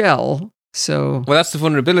Log4Shell, so... Well, that's the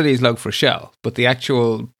vulnerability is Log4Shell, but the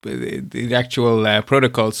actual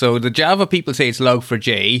protocol. So the Java people say it's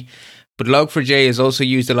Log4j, but Log4j is also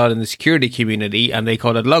used a lot in the security community, and they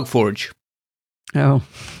call it Log4j. Oh.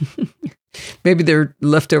 Maybe they're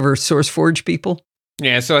leftover SourceForge people?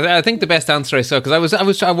 Yeah, so I think the best answer I saw,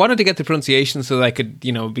 because I wanted to get the pronunciation so that I could, be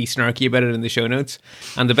snarky about it in the show notes.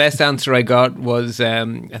 And the best answer I got was, I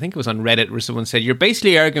think it was on Reddit, where someone said, "You're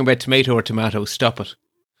basically arguing about tomato or tomato. Stop it."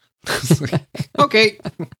 Okay,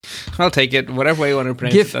 I'll take it. Whatever way you want to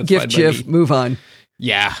pronounce it, that's GIF, fine GIF, move on.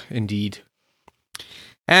 Yeah, indeed.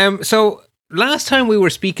 So last time we were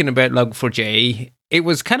speaking about Log4j, it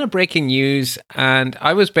was kind of breaking news, and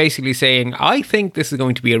I was basically saying, I think this is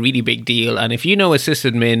going to be a really big deal, and if you know a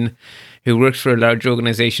sysadmin who works for a large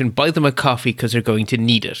organization, buy them a coffee because they're going to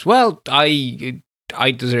need it. Well, I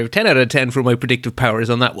deserve 10 out of 10 for my predictive powers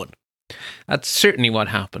on that one. That's certainly what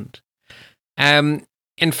happened.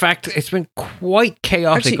 In fact, it's been quite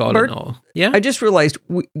chaotic. Actually, Bart, in all. Yeah? I just realized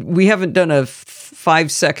we haven't done a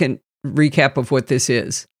 5-second recap of what this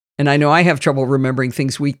is, and I know I have trouble remembering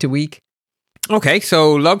things week to week. Okay,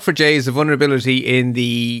 so Log4j is a vulnerability in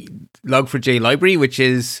the Log4j library, which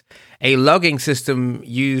is a logging system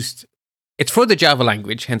used... It's for the Java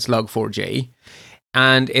language, hence Log4j,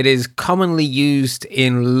 and it is commonly used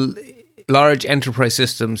in large enterprise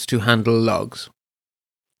systems to handle logs.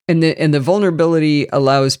 And the vulnerability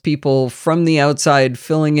allows people from the outside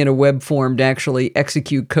filling in a web form to actually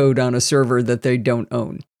execute code on a server that they don't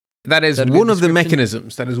own. That is one of the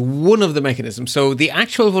mechanisms. So the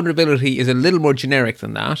actual vulnerability is a little more generic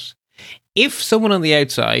than that. If someone on the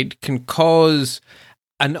outside can cause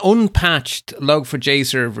an unpatched Log4j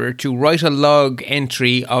server to write a log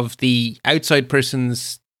entry of the outside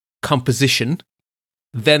person's composition,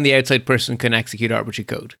 then the outside person can execute arbitrary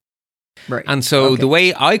code. Right. And so the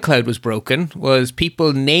way iCloud was broken was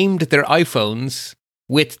people named their iPhones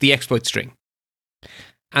with the exploit string.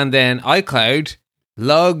 And then iCloud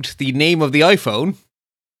logged the name of the iPhone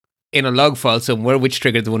in a log file somewhere, which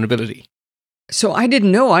triggered the vulnerability. So I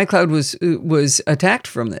didn't know iCloud was attacked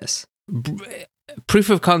from this. Proof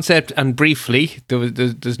of concept, and briefly, there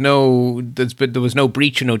was no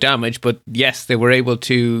breach or no damage, but yes, they were able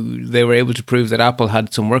to prove that Apple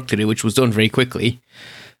had some work to do, which was done very quickly.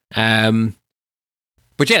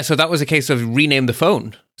 But yeah, so that was a case of rename the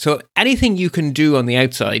phone. So anything you can do on the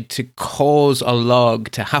outside to cause a log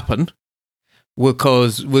to happen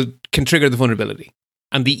can trigger the vulnerability.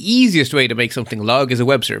 And the easiest way to make something log is a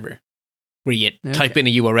web server, where you type in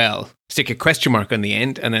a URL, stick a question mark on the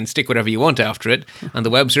end, and then stick whatever you want after it. And the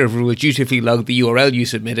web server will dutifully log the URL you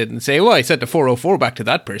submitted and say, well, I sent the 404 back to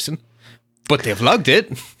that person, but they've logged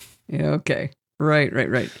it. Yeah, okay.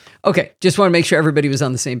 Right. Okay, just want to make sure everybody was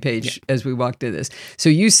on the same page as we walked through this. So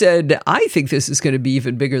you said, I think this is going to be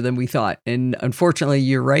even bigger than we thought. And unfortunately,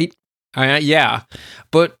 you're right. Yeah,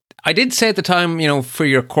 but I did say at the time, for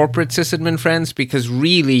your corporate sysadmin friends, because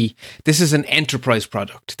really, this is an enterprise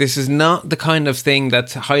product. This is not the kind of thing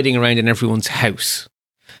that's hiding around in everyone's house.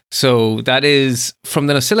 So that is, from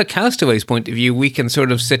the Nosilla Castaways point of view, we can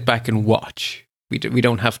sort of sit back and watch. We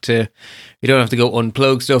don't have to go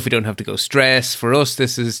unplug stuff. We don't have to go stress. For us,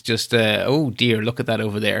 this is just oh dear, look at that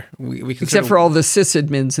over there. We can except for all the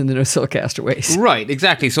sysadmins in the Nosilla Castaways. Right,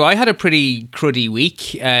 exactly. So I had a pretty cruddy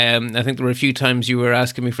week. I think there were a few times you were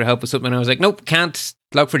asking me for help with something, and I was like, nope, can't.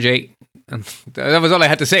 Log4j. And that was all I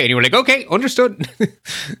had to say. And you were like, okay, understood.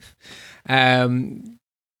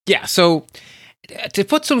 Yeah. So to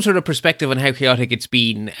put some sort of perspective on how chaotic it's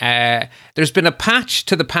been, there's been a patch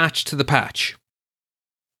to the patch to the patch.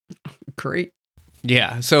 Great.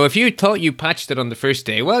 Yeah, so if you thought you patched it on the first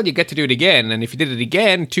day, well, you get to do it again. And if you did it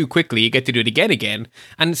again too quickly, you get to do it again.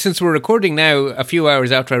 And since we're recording now a few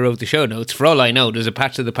hours after I wrote the show notes, for all I know, there's a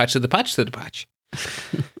patch to the patch to the patch to the patch.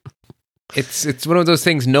 It's one of those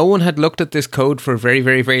things, no one had looked at this code for a very,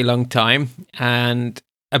 very, very long time. And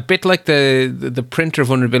a bit like the printer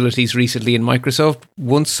vulnerabilities recently in Microsoft,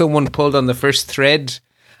 once someone pulled on the first thread,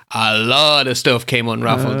 a lot of stuff came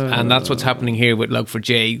unraveled, and that's what's happening here with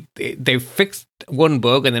Log4j. They fixed one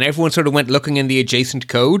bug, and then everyone sort of went looking in the adjacent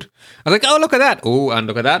code. I was like, oh, look at that. Oh, and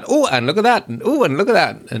look at that. Oh, and look at that. And oh, and look at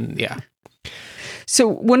that. And yeah. So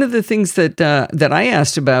one of the things that I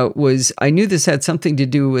asked about was, I knew this had something to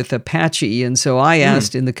do with Apache, and so I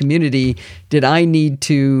asked in the community, did I need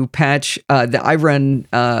to patch? I run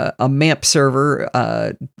a MAMP server,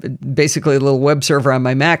 basically a little web server on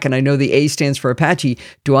my Mac, and I know the A stands for Apache.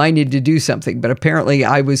 Do I need to do something? But apparently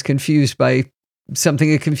I was confused by something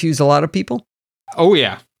that confused a lot of people. Oh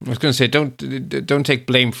yeah, I was going to say, don't take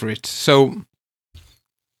blame for it. So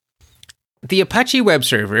the Apache web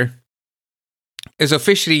server is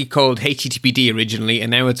officially called HTTPD originally, and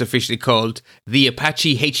now it's officially called the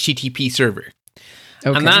Apache HTTP server.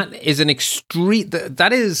 Okay. And that is that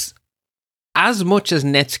is as much as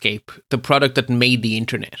Netscape, the product that made the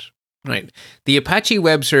internet, right? The Apache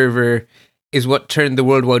web server is what turned the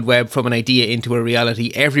World Wide Web from an idea into a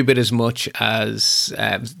reality every bit as much as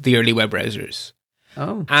the early web browsers.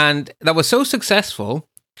 Oh. And that was so successful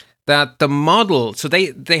that the model, so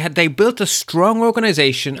they built a strong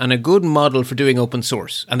organization and a good model for doing open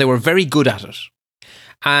source, and they were very good at it.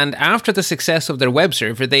 And after the success of their web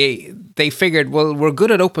server, they figured, well, we're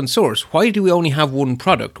good at open source. Why do we only have one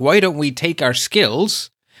product? Why don't we take our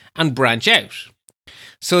skills and branch out?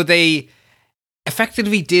 So they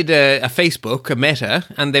effectively did a Facebook, a Meta,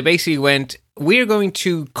 and they basically went, we're going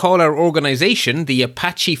to call our organization the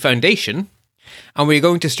Apache Foundation, and we're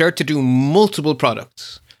going to start to do multiple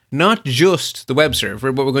products. Not just the web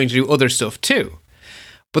server, but we're going to do other stuff too.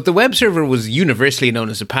 But the web server was universally known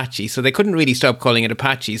as Apache, so they couldn't really stop calling it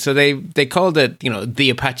Apache. So they called it, the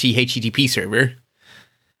Apache HTTP server.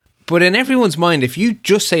 But in everyone's mind, if you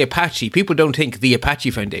just say Apache, people don't think the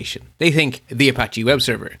Apache Foundation. They think the Apache web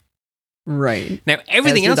server. Right. Now,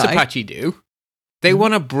 everything else Apache do, they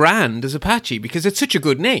want to brand as Apache because it's such a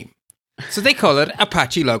good name. So they call it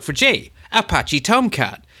Apache Log4j, Apache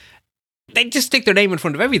Tomcat. They just stick their name in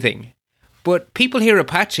front of everything. But people hear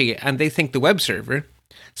Apache and they think the web server.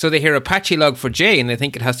 So they hear Apache Log4j and they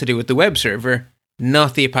think it has to do with the web server,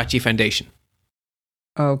 not the Apache Foundation.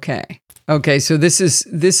 Okay. So this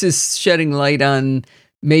is shedding light on,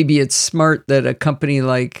 maybe it's smart that a company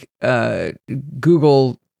like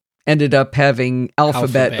Google ended up having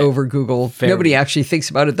Alphabet over Google. Nobody actually thinks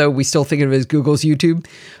about it, though. We still think of it as Google's YouTube.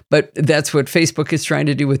 But that's what Facebook is trying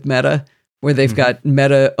to do with Meta, where they've got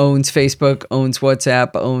Meta owns Facebook, owns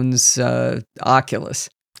WhatsApp, owns Oculus.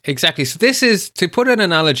 Exactly. So this is, to put an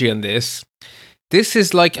analogy on this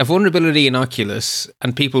is like a vulnerability in Oculus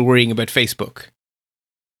and people worrying about Facebook.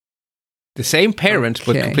 The same parent,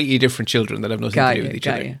 but completely different children that have nothing to do with each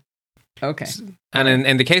other. Okay. And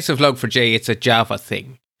in the case of Log4j, it's a Java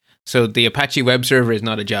thing. So the Apache web server is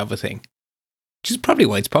not a Java thing, which is probably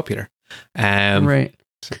why it's popular. Right.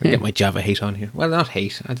 So I get my Java hate on here. Well, not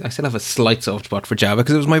hate. I still have a slight soft spot for Java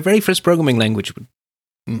because it was my very first programming language, but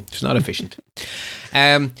it's not efficient.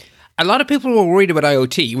 A lot of people were worried about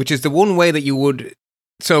IoT, which is the one way that you would...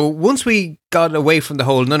 So once we got away from the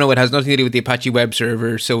whole, no, it has nothing to do with the Apache web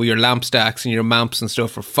server, so your LAMP stacks and your MAMPs and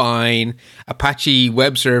stuff are fine. Apache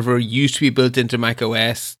web server used to be built into Mac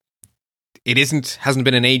OS. It hasn't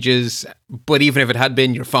been in ages, but even if it had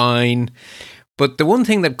been, you're fine. But the one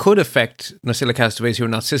thing that could affect Nosilla Castaways who are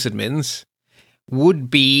not sysadmins would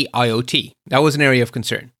be IoT. That was an area of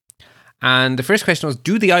concern. And the first question was,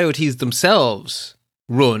 do the IoTs themselves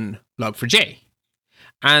run Log4j?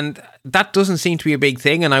 And that doesn't seem to be a big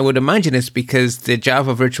thing, and I would imagine it's because the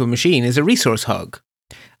Java virtual machine is a resource hog.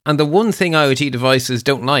 And the one thing IoT devices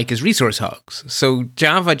don't like is resource hogs. So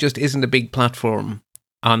Java just isn't a big platform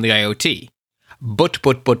on the IoT.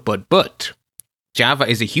 But Java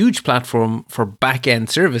is a huge platform for back-end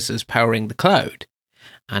services powering the cloud.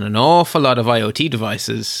 And an awful lot of IoT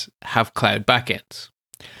devices have cloud backends.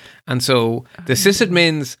 And so the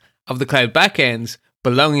sysadmins of the cloud backends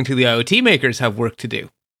belonging to the IoT makers have work to do.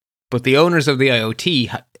 But the owners of the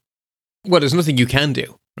IoT, there's nothing you can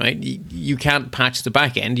do, right? You can't patch the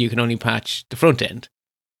back end, you can only patch the front end.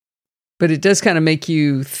 But it does kind of make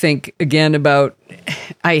you think again about,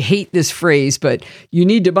 I hate this phrase, but you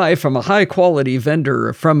need to buy from a high quality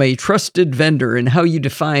vendor, from a trusted vendor, and how you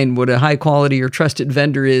define what a high quality or trusted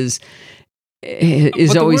vendor is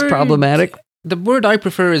always problematic. The word I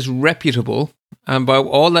prefer is reputable. And by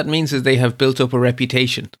all that means is they have built up a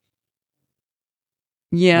reputation.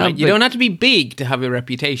 Yeah. Right? You don't have to be big to have a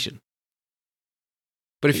reputation.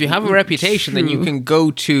 But if you have a reputation, then you can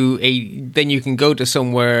go to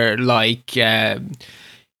somewhere like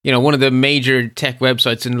one of the major tech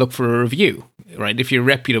websites and look for a review. Right? If you're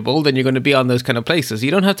reputable, then you're going to be on those kind of places.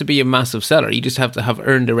 You don't have to be a massive seller. You just have to have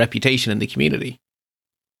earned a reputation in the community.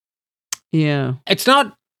 Yeah. It's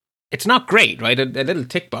not great, right? A little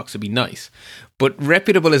tick box would be nice. But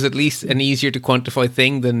reputable is at least an easier to quantify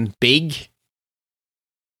thing than big.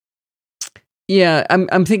 Yeah,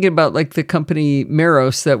 I'm thinking about like the company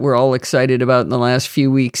Meros that we're all excited about in the last few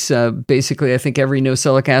weeks. Basically, I think every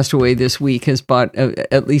NosillaCastaway this week has bought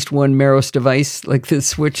at least one Meros device, like the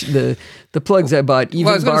switch, the plugs I bought. Even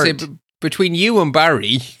I was Bart. going to say, between you and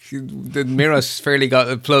Barry, the Meros fairly got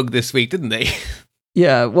a plug this week, didn't they?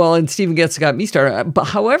 Yeah, well, and Stephen Getz got me started. But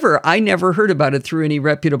however, I never heard about it through any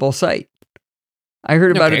reputable site. I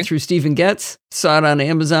heard about it through Stephen Getz, saw it on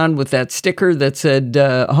Amazon with that sticker that said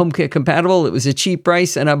HomeKit compatible. It was a cheap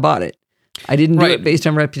price, and I bought it. I didn't do it based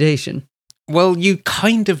on reputation. Well, you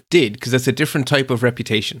kind of did, because that's a different type of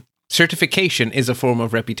reputation. Certification is a form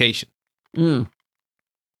of reputation. Yeah,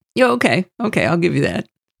 okay, I'll give you that.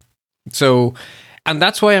 So, and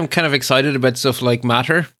that's why I'm kind of excited about stuff like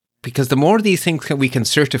Matter, because the more of these things we can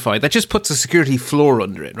certify, that just puts a security floor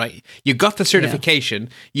under it, right? You got the certification,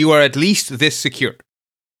 you are at least this secure.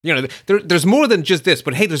 There's more than just this,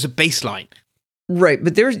 but hey, there's a baseline. Right,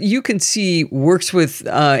 but you can see works with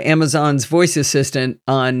Amazon's voice assistant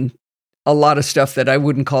on a lot of stuff that I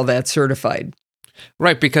wouldn't call that certified.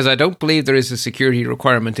 Right, because I don't believe there is a security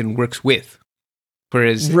requirement in works with.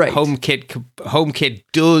 Whereas HomeKit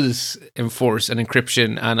does enforce an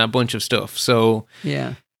encryption and a bunch of stuff. So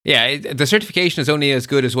yeah, the certification is only as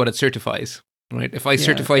good as what it certifies, right? If I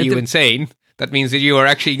certify you insane, that means that you are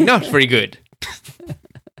actually not very good.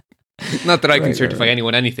 Not that I can certify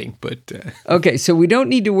anyone anything, but... Okay, so we don't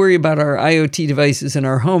need to worry about our IoT devices in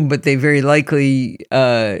our home, but they very likely,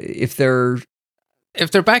 if their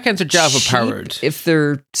backends are Java-powered... If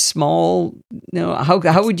they're small,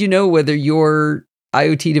 how would you know whether your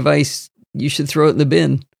IoT device, you should throw it in the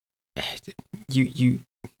bin? You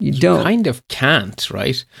don't. Kind of can't,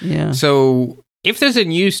 right? Yeah. So if there's a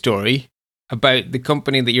news story about the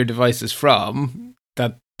company that your device is from,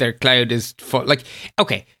 that their cloud is...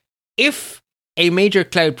 if a major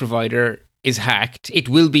cloud provider is hacked, it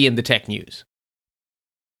will be in the tech news.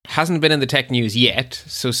 Hasn't been in the tech news yet,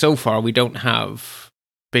 so far we don't have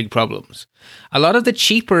big problems. A lot of the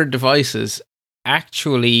cheaper devices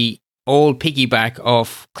actually all piggyback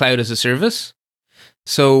off cloud as a service.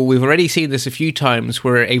 So we've already seen this a few times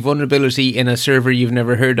where a vulnerability in a server you've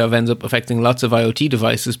never heard of ends up affecting lots of IoT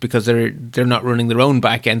devices because they're not running their own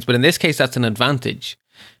backends. But in this case, that's an advantage.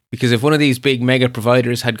 Because if one of these big mega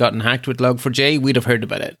providers had gotten hacked with Log4j, we'd have heard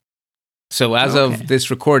about it. So as of this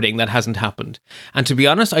recording, that hasn't happened. And to be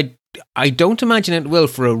honest, I don't imagine it will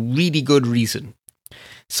for a really good reason.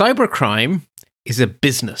 Cybercrime is a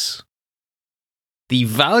business. The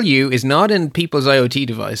value is not in people's IoT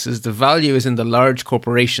devices. The value is in the large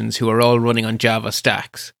corporations who are all running on Java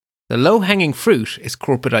stacks. The low-hanging fruit is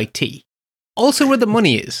corporate IT. Also where the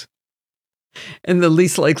money is. And the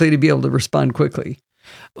least likely to be able to respond quickly.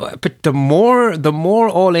 But the more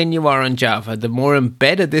all in you are on Java, the more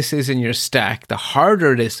embedded this is in your stack, the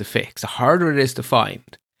harder it is to fix, the harder it is to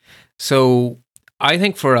find. So I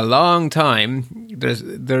think for a long time, you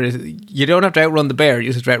don't have to outrun the bear,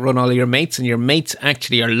 you just have to outrun all of your mates, and your mates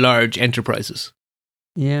actually are large enterprises.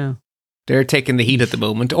 Yeah. They're taking the heat at the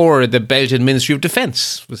moment. Or the Belgian Ministry of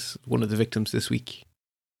Defence was one of the victims this week.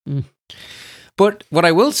 Mm. But what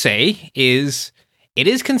I will say is, it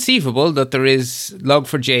is conceivable that there is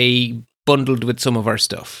Log4j bundled with some of our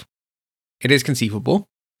stuff. It is conceivable.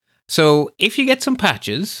 So if you get some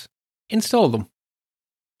patches, install them.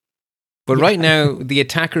 But right now, the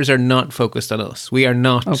attackers are not focused on us. We are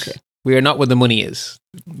not. Okay. We are not where the money is.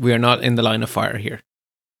 We are not in the line of fire here.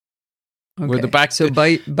 Okay. We're the back. So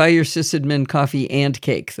buy your sysadmin coffee and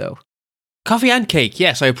cake, though. Coffee and cake.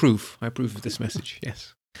 Yes, I approve. I approve of this message.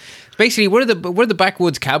 Yes. Basically, we're the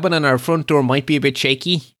backwoods cabin, and our front door might be a bit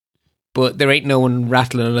shaky, but there ain't no one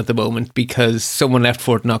rattling it at the moment because someone left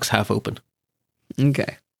Fort Knox half open.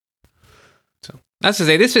 Okay. So that's to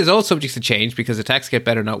say, this is all subject to change because attacks get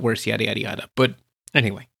better, not worse. Yada yada yada. But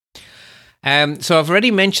anyway. So I've already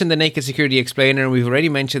mentioned the Naked Security Explainer, and we've already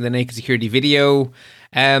mentioned the Naked Security video.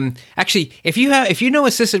 Actually, if you know a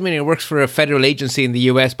sysadmin who works for a federal agency in the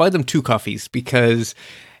US, buy them 2 coffees because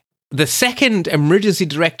the second emergency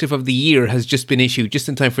directive of the year has just been issued, just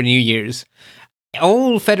in time for New Year's.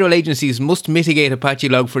 All federal agencies must mitigate Apache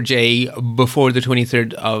Log4j before the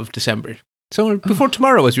 23rd of December. So before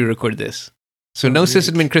tomorrow, as we record this. So no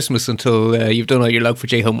sysadmin Christmas until you've done all your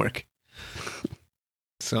Log4j homework.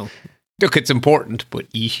 So, look, it's important, but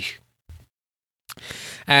eesh.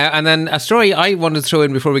 And then a story I wanted to throw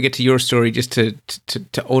in before we get to your story, just to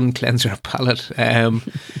uncleanse our palate.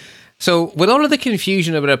 So, with all of the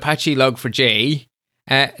confusion about Apache Log4j,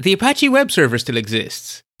 the Apache web server still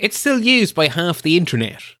exists. It's still used by half the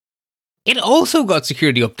internet. It also got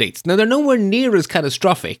security updates. Now, they're nowhere near as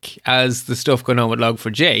catastrophic as the stuff going on with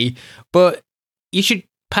Log4j, but you should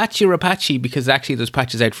patch your Apache because actually there's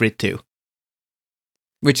patches out for it too.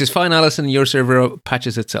 Which is fine, Alison, your server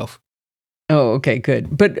patches itself. Oh, okay,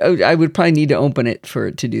 good. But I would probably need to open it for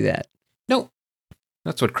it to do that. No,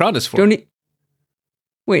 that's what CRUD is for.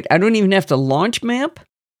 Wait, I don't even have to launch MAMP?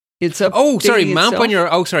 It's up. Oh, sorry, MAMP on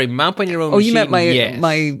your. Oh, sorry, MAMP on your own. Oh, machine. you meant yes.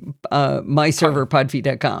 my server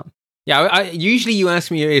podfeet.com. Yeah, usually you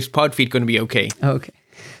ask me is Podfeet going to be okay. Okay.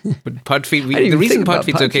 But Podfeet, the reason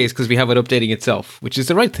Podfeet's okay is because we have it updating itself, which is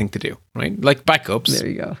the right thing to do, right? Like backups. There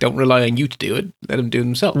you go. Don't rely on you to do it. Let them do it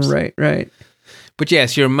themselves. Right. But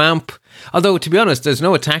yes, your MAMP, although to be honest, there's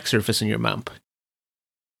no attack surface in your MAMP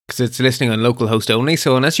because it's listening on localhost only.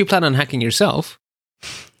 So unless you plan on hacking yourself.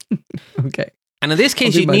 Okay. And in this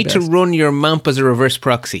case, you need to run your MAMP as a reverse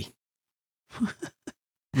proxy,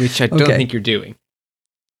 which I don't think you're doing.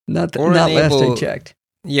 Not last I checked.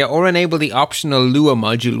 Yeah, or enable the optional Lua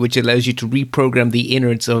module, which allows you to reprogram the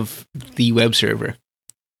innards of the web server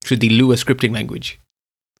through the Lua scripting language.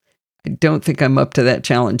 I don't think I'm up to that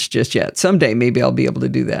challenge just yet. Someday, maybe I'll be able to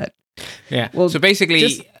do that. Yeah. Well, so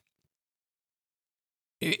basically,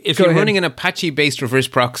 if you're running an Apache-based reverse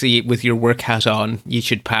proxy with your work hat on, you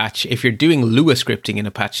should patch. If you're doing Lua scripting in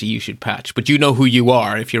Apache, you should patch. But you know who you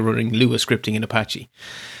are if you're running Lua scripting in Apache.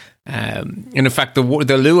 And in fact, the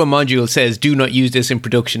Lua module says, do not use this in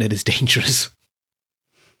production. It is dangerous.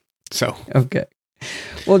 So. Okay.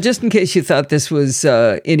 Well, just in case you thought this was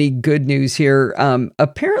any good news here,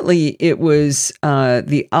 apparently it was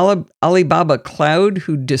the Alibaba Cloud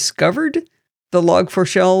who discovered the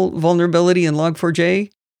Log4Shell vulnerability in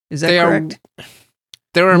Log4j. Is that correct?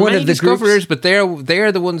 There are many discoverers, but they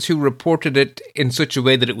are the ones who reported it in such a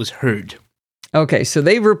way that it was heard. Okay, so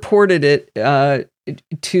they reported it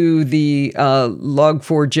to the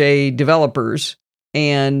Log4j developers,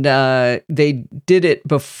 and they did it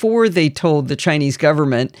before they told the Chinese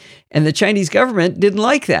government, and the Chinese government didn't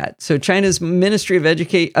like that. So China's Ministry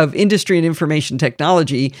of Industry and Information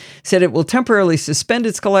Technology said it will temporarily suspend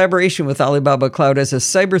its collaboration with Alibaba Cloud as a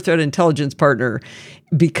cyber threat intelligence partner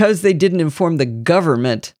because they didn't inform the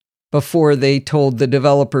government before they told the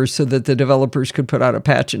developers so that the developers could put out a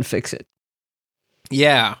patch and fix it.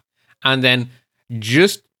 Yeah, and then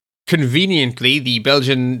just conveniently, the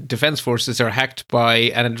Belgian Defense Forces are hacked by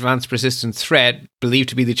an advanced persistent threat believed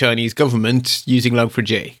to be the Chinese government using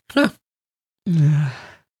Log4j. Huh.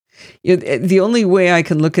 The only way I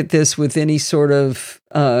can look at this with any sort of,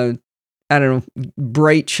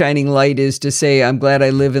 bright shining light is to say, I'm glad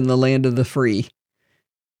I live in the land of the free.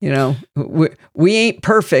 You know, we ain't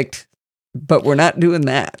perfect, but we're not doing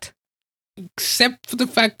that. Except for the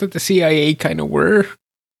fact that the CIA kind of were.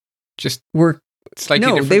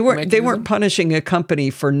 They weren't punishing a company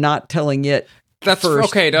for not telling it. That's first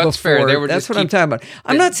okay. That's before. fair. That's what I'm talking about.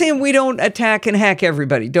 I'm not saying we don't attack and hack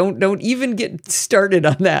everybody. Don't even get started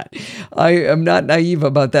on that. I am not naive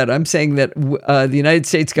about that. I'm saying that the United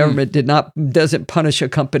States government doesn't punish a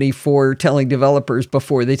company for telling developers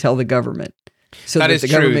before they tell the government, so that the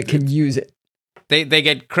government can use it. They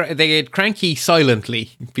get cranky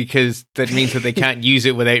silently because that means that they can't use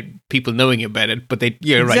it without people knowing about it. But right.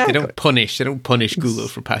 They don't punish Google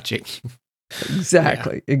for patching.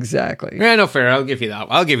 Exactly. Yeah, no, fair. I'll give you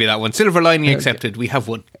that one. Silver lining accepted. We have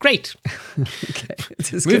one. Great. Okay.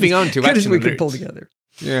 Moving on to action we alerts. can pull together.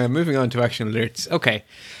 Yeah, moving on to action alerts. Okay.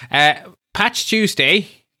 Patch Tuesday.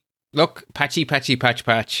 Look, patchy,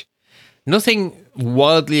 patch. Nothing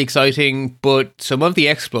wildly exciting, but some of the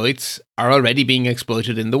exploits are already being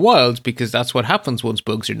exploited in the wild because that's what happens once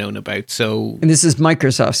bugs are known about. So, And this is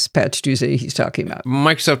Microsoft's Patch Tuesday he's talking about.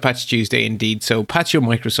 Microsoft Patch Tuesday, indeed. So patch your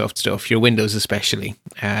Microsoft stuff, your Windows especially,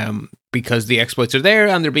 because the exploits are there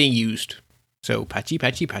and they're being used. So patchy,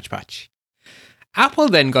 patch. Apple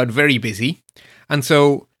then got very busy, and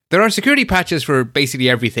so there are security patches for basically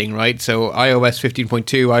everything, right? So iOS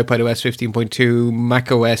 15.2, iPadOS 15.2,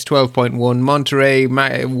 macOS 12.1, Monterey,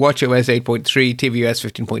 watchOS 8.3,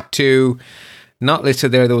 tvOS 15.2. Not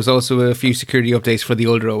listed there. There was also a few security updates for the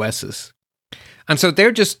older OSs. And so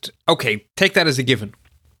they're just, okay, take that as a given.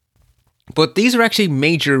 But these are actually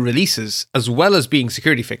major releases as well as being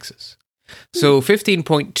security fixes. So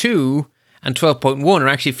 15.2 and 12.1 are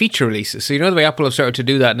actually feature releases. So you know the way Apple have started to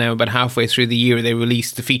do that now, about halfway through the year, they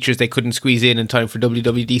released the features they couldn't squeeze in time for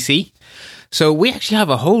WWDC. So we actually have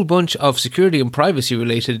a whole bunch of security and privacy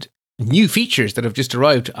related new features that have just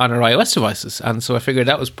arrived on our iOS devices. And so I figured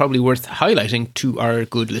that was probably worth highlighting to our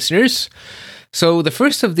good listeners. So the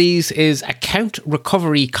first of these is account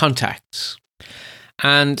recovery contacts.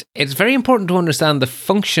 And it's very important to understand the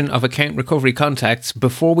function of account recovery contacts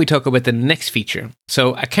before we talk about the next feature.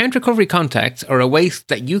 So account recovery contacts are a way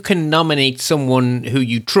that you can nominate someone who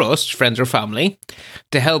you trust, friends or family,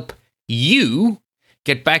 to help you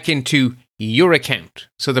get back into your account.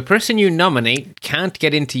 So the person you nominate can't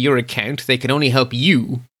get into your account. They can only help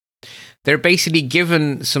you. They're basically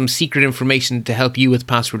given some secret information to help you with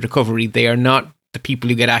password recovery. They are not the people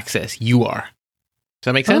who get access. You are. Does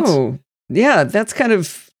that make sense? Oh. Yeah, that's kind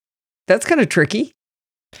of tricky.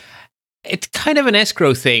 It's kind of an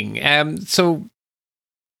escrow thing. So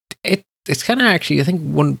it's kind of actually, I think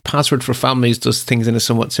 1Password for families does things in a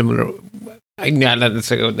somewhat similar. Let's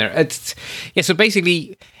go there. So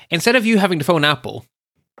basically, instead of you having to phone Apple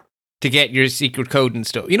to get your secret code and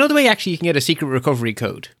stuff, you know the way actually you can get a secret recovery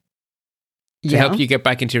code to help you get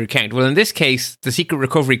back into your account. Well, in this case, the secret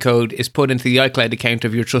recovery code is put into the iCloud account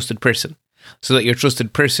of your trusted person, so that your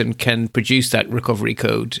trusted person can produce that recovery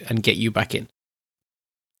code and get you back in.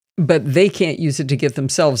 But they can't use it to get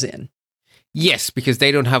themselves in. Yes, because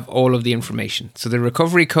they don't have all of the information. So the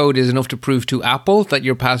recovery code is enough to prove to Apple that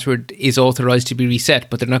your password is authorized to be reset,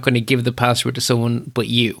 but they're not going to give the password to someone but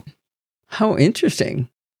you. How interesting.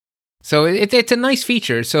 So it's a nice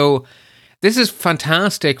feature. So this is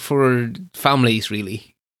fantastic for families, really.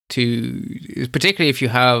 Particularly if you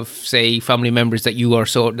have, say, family members that you are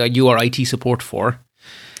IT support for,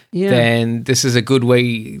 then this is a good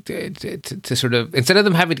way to sort of, instead of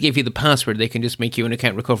them having to give you the password, they can just make you an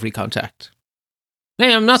account recovery contact.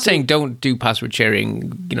 Now, I'm not saying don't do password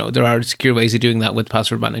sharing. You know, there are secure ways of doing that with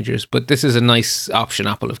password managers, but this is a nice option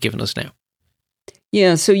Apple have given us now.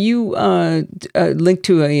 Yeah, so you linked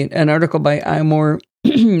to an article by iMore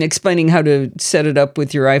explaining how to set it up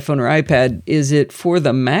with your iPhone or iPad. Is it for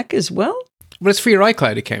the Mac as well? Well, it's for your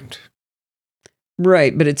iCloud account.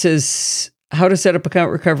 Right, but it says how to set up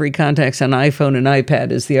account recovery contacts on iPhone and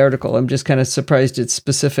iPad is the article. I'm just kind of surprised it's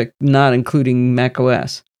specific, not including Mac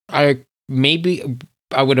OS. I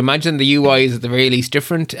would imagine the UI is at the very least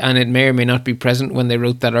different, and it may or may not be present when they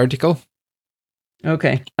wrote that article.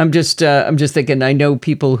 Okay, I'm just thinking. I know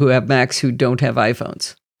people who have Macs who don't have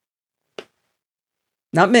iPhones.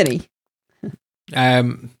 Not many.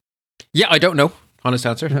 Yeah, I don't know. Honest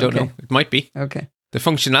answer. Don't know. It might be. Okay. The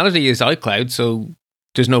functionality is iCloud, so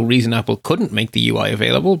there's no reason Apple couldn't make the UI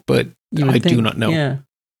available, but I do not know. Yeah.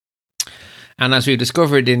 And as we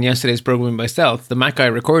discovered in yesterday's Programming by Stealth, the Mac I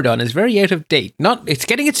record on is very out of date. It's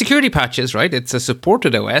getting its security patches, right? It's a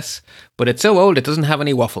supported OS, but it's so old it doesn't have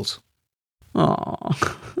any waffles.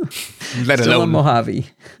 Aww. Let Still alone a Mojave.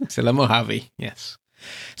 Still a Mojave, yes.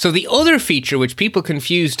 So the other feature which people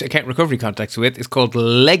confused account recovery contacts with is called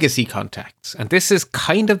legacy contacts. And this is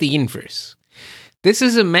kind of the inverse. This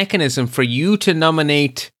is a mechanism for you to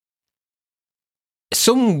nominate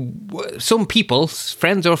some people,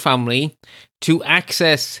 friends or family, to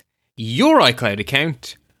access your iCloud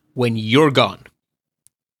account when you're gone.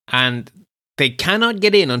 And they cannot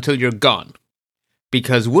get in until you're gone,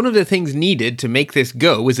 because one of the things needed to make this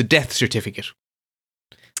go is a death certificate.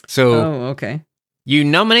 So okay. You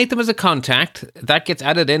nominate them as a contact, that gets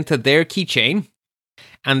added into their keychain,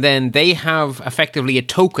 and then they have effectively a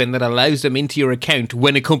token that allows them into your account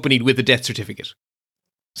when accompanied with a death certificate.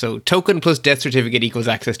 So token plus death certificate equals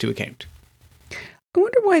access to account. I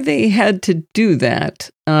wonder why they had to do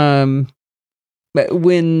that. But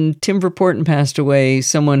when Tim Verporten passed away,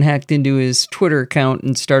 someone hacked into his Twitter account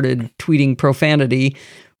and started tweeting profanity,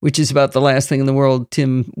 which is about the last thing in the world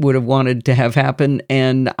Tim would have wanted to have happen.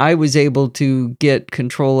 And I was able to get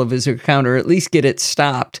control of his account, or at least get it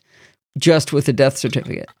stopped, just with a death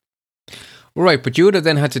certificate. Right, but you would have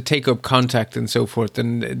then had to take up contact and so forth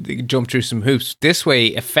and jump through some hoops. This way,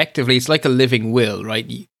 effectively, it's like a living will,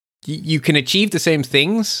 right? You can achieve the same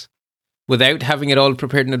things without having it all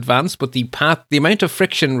prepared in advance, but the amount of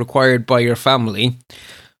friction required by your family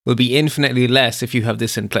will be infinitely less if you have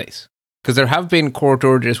this in place. Because there have been court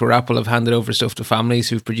orders where Apple have handed over stuff to families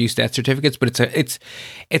who've produced death certificates, but it's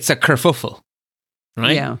a kerfuffle,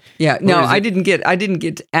 right? Yeah. No, I didn't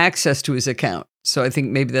get access to his account. So I think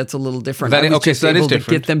maybe that's a little different. I was just able to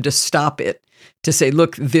get them to stop it, to say,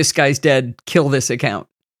 look, this guy's dead, kill this account.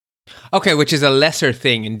 Okay, which is a lesser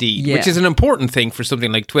thing indeed, which is an important thing for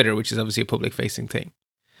something like Twitter, which is obviously a public-facing thing.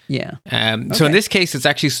 Yeah. So in this case, it's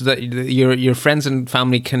actually so that your friends and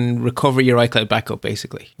family can recover your iCloud backup,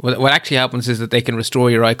 basically. What actually happens is that they can restore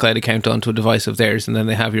your iCloud account onto a device of theirs, and then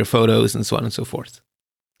they have your photos and so on and so forth.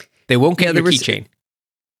 They won't get your keychain.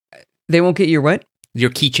 They won't get your what? Your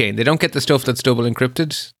keychain. They don't get the stuff that's double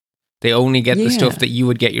encrypted. They only get the stuff that you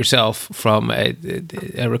would get yourself from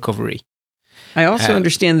a recovery. I also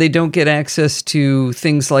understand they don't get access to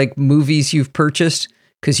things like movies you've purchased,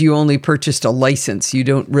 because you only purchased a license. You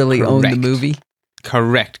don't really own the movie.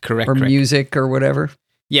 Correct. Or music or whatever.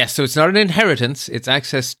 Yes, so it's not an inheritance. It's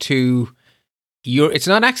access to it's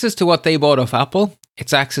not access to what they bought off Apple.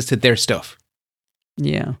 It's access to their stuff.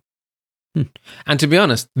 Yeah. And to be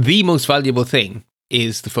honest, the most valuable thing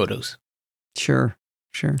is the photos. Sure.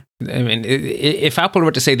 I mean, if Apple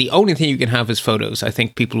were to say the only thing you can have is photos, I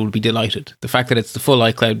think people would be delighted. The fact that it's the full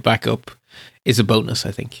iCloud backup is a bonus,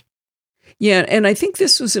 I think. Yeah, and I think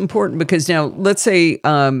this was important because now, let's say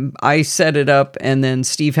I set it up and then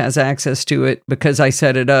Steve has access to it because I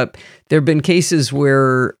set it up. There have been cases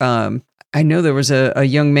where I know there was a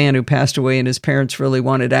young man who passed away and his parents really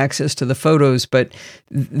wanted access to the photos, but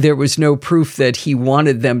there was no proof that he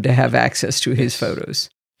wanted them to have access to his photos.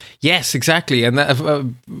 Yes, exactly. And that,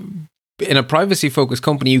 in a privacy-focused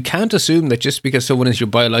company, you can't assume that just because someone is your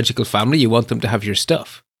biological family, you want them to have your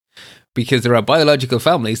stuff. Because there are biological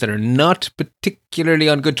families that are not particularly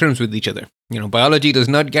on good terms with each other. You know, biology does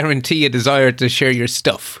not guarantee a desire to share your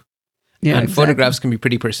stuff. Yeah, and exactly. Photographs can be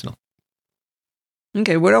pretty personal.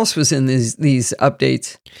 Okay, what else was in these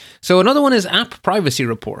updates? So another one is App Privacy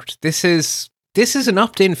Report. This is an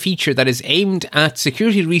opt-in feature that is aimed at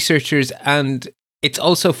security researchers, and it's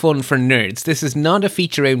also fun for nerds. This is not a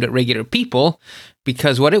feature aimed at regular people,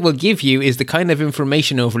 because what it will give you is the kind of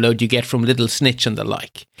information overload you get from Little Snitch and the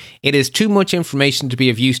like. It is too much information to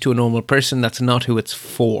be of use to a normal person. That's not who it's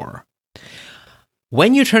for.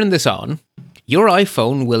 When you turn this on, your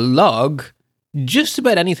iPhone will log just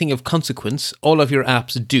about anything of consequence all of your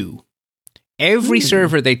apps do. Every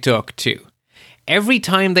server they talk to. Every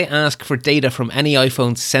time they ask for data from any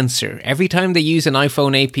iPhone sensor, every time they use an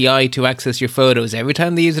iPhone API to access your photos, every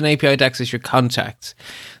time they use an API to access your contacts.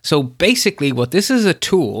 So basically what this is a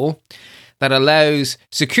tool that allows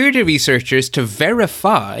security researchers to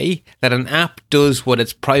verify that an app does what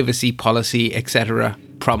its privacy policy, etc.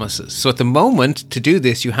 promises. So at the moment, to do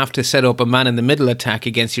this, you have to set up a man-in-the-middle attack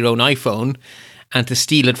against your own iPhone and to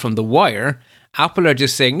steal it from the wire. Apple are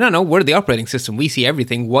just saying, no, we're the operating system. We see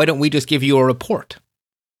everything. Why don't we just give you a report?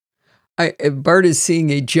 Bart is seeing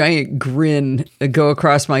a giant grin go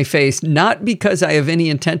across my face, not because I have any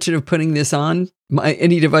intention of putting this on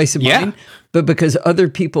any device of mine, but because other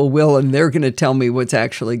people will, and they're going to tell me what's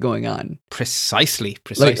actually going on. Precisely.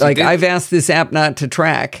 Like I've asked this app not to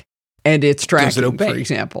track, and it's tracking, for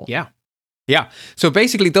example. Yeah. So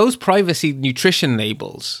basically, those privacy nutrition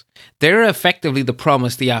labels, they're effectively the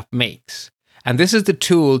promise the app makes. And this is the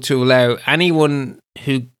tool to allow anyone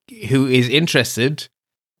who is interested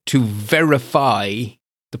to verify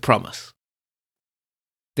the promise.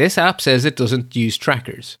 This app says it doesn't use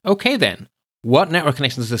trackers. Okay then, what network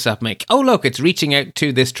connections does this app make? Oh look, it's reaching out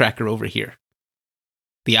to this tracker over here.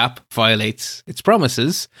 The app violates its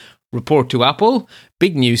promises. Report to Apple,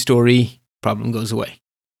 big news story, problem goes away.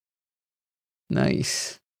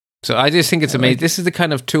 Nice. So I just think it's amazing. This is the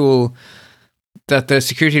kind of tool that the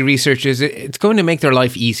security researchers, it's going to make their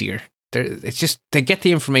life easier. It's just, they get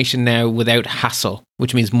the information now without hassle,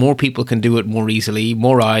 which means more people can do it more easily,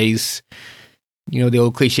 more eyes. You know, the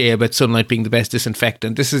old cliche about sunlight being the best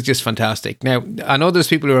disinfectant. This is just fantastic. Now, I know there's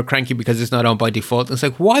people who are cranky because it's not on by default. It's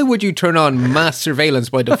like, why would you turn on mass surveillance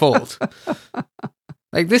by default?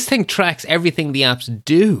 Like, this thing tracks everything the apps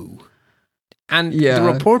do. And the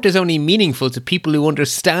report is only meaningful to people who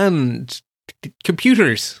understand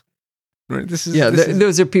computers. Right?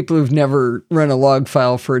 Those are people who've never run a log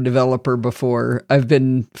file for a developer before. I've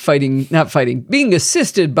been being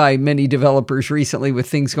assisted by many developers recently with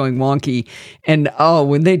things going wonky. And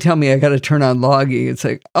when they tell me I got to turn on logging, it's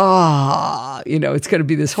like, it's going to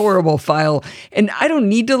be this horrible file. And I don't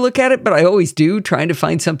need to look at it, but I always do, trying to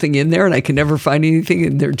find something in there, and I can never find anything.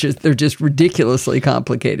 And they're just ridiculously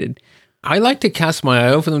complicated. I like to cast my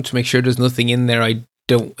eye over them to make sure there's nothing in there I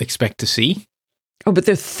don't expect to see. Oh, but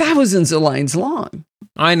they're thousands of lines long.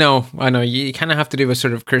 I know. You kind of have to do a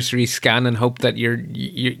sort of cursory scan and hope that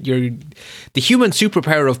the human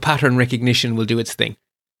superpower of pattern recognition will do its thing.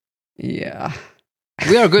 Yeah.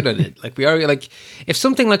 We are good at it. If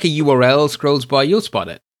something like a URL scrolls by, you'll spot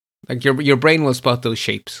it. Like your brain will spot those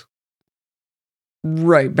shapes.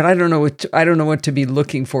 Right, but I don't know what to be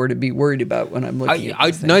looking for, to be worried about when I'm looking at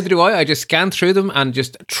these things. Neither do I. I just scan through them and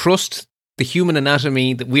just trust the human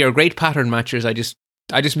anatomy, that we are great pattern matchers. I just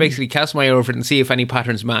basically cast my eye over it and see if any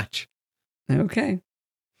patterns match. Okay.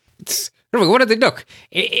 What did they look?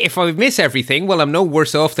 If I miss everything, well, I'm no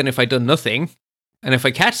worse off than if I'd done nothing. And if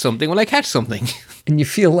I catch something, well, I catch something. And you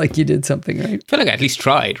feel like you did something, right? I feel like I at least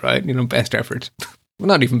tried, right? Best effort. Well,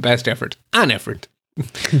 not even best effort. An effort.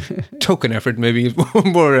 Token effort, maybe.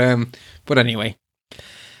 More, but anyway.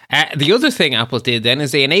 The other thing Apple did then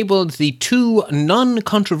is they enabled the 2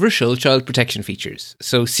 non-controversial child protection features.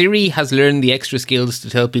 So Siri has learned the extra skills to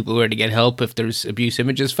tell people where to get help if there's abuse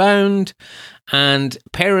images found, and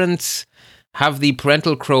parents have the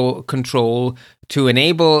parental control to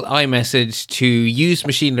enable iMessage to use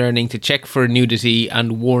machine learning to check for nudity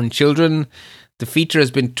and warn children. The feature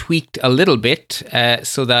has been tweaked a little bit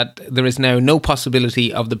so that there is now no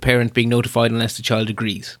possibility of the parent being notified unless the child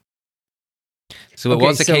agrees. So it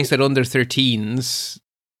was the case that under 13s,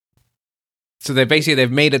 so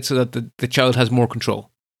they've made it so that the child has more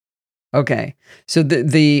control. Okay. So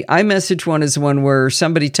the iMessage one is the one where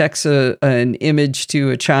somebody texts an image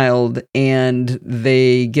to a child and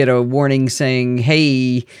they get a warning saying,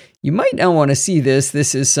 hey, you might not want to see this.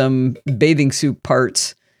 This is some bathing suit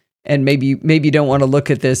parts, and maybe you don't want to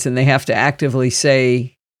look at this, and they have to actively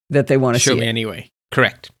say that they want to see it. Show me anyway.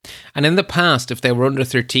 Correct. And in the past, if they were under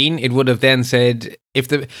 13, it would have then said,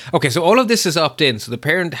 so all of this is opt-in. So the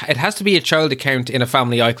parent, it has to be a child account in a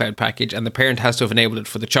family iCloud package, and the parent has to have enabled it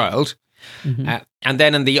for the child. Mm-hmm. And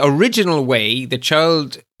then in the original way, the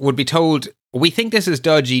child would be told, we think this is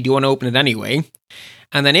dodgy, do you want to open it anyway?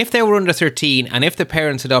 And then if they were under 13, and if the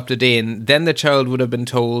parents had opted in, then the child would have been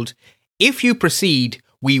told, if you proceed,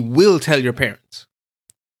 we will tell your parents.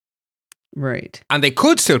 Right. And they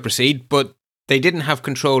could still proceed, but they didn't have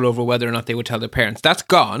control over whether or not they would tell their parents. That's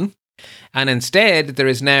gone. And instead, there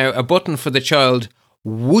is now a button for the child.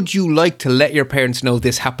 Would you like to let your parents know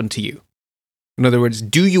this happened to you? In other words,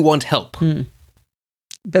 do you want help?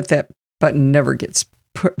 Bet that button never gets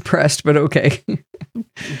pressed, but okay.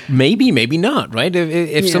 Maybe not, right?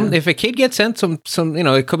 If a kid gets sent some,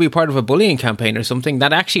 it could be part of a bullying campaign or something,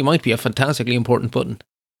 that actually might be a fantastically important button.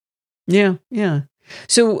 Yeah.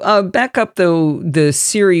 So back up, though, the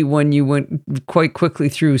Siri one you went quite quickly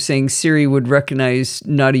through, saying Siri would recognize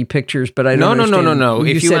naughty pictures, but I don't understand. No.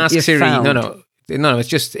 If you ask Siri, no, it's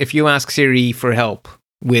just if you ask Siri for help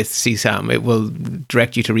with CSAM, it will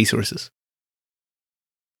direct you to resources.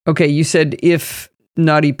 Okay, you said if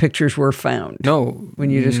naughty pictures were found. No. When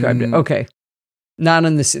you described it. Okay. Not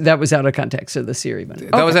on this. That was out of context of the Siri one.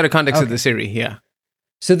 That was out of context of the Siri, yeah.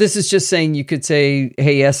 So this is just saying you could say,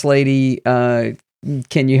 hey, yes, lady,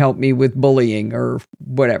 can you help me with bullying or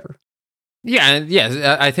whatever?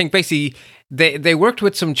 Yeah. I think basically they worked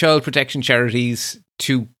with some child protection charities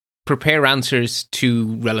to prepare answers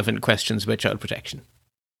to relevant questions about child protection.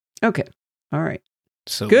 Okay. All right.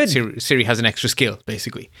 So good. Siri has an extra skill,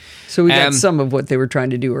 basically. So we got some of what they were trying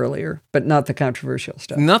to do earlier, but not the controversial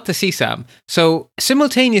stuff. Not the CSAM. So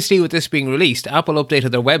simultaneously with this being released, Apple updated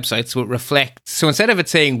their website so it reflects. So instead of it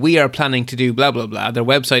saying, we are planning to do blah, blah, blah, their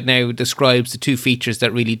website now describes the 2 features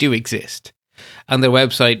that really do exist. And their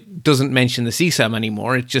website doesn't mention the CSAM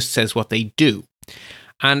anymore. It just says what they do.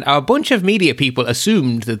 And a bunch of media people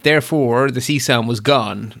assumed that therefore the CSAM was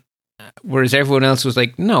gone. Whereas everyone else was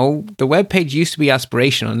like, no, the webpage used to be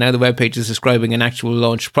aspirational. Now the webpage is describing an actual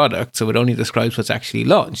launched product, so it only describes what's actually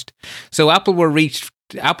launched. So Apple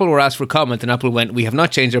were asked for comment, and Apple went, we have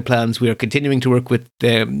not changed our plans. We are continuing to work with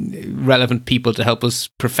the relevant people to help us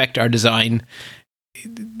perfect our design.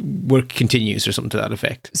 Work continues, or something to that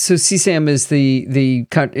effect. So CSAM is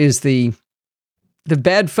the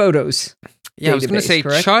bad photos. Yeah, I was going to say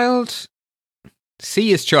correct? Child.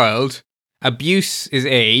 C is child. Abuse is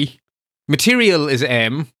A. Material is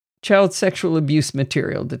M. child sexual abuse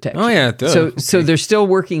material detection. Oh, yeah. Duh. So Okay. they're still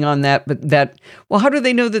working on that, but how do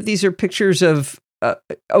they know that these are pictures of,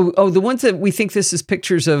 the ones that we think this is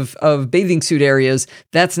pictures of bathing suit areas,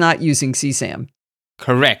 that's not using CSAM.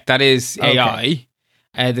 Correct. That is Okay. AI.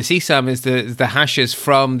 The CSAM is the hashes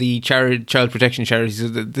from the child protection charities. So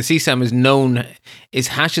the CSAM is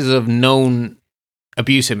hashes of known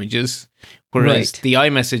abuse images, whereas Right. the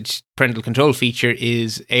iMessage parental control feature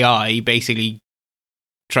is AI basically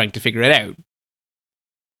trying to figure it out,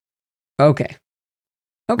 Okay.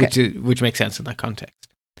 which makes sense in that context.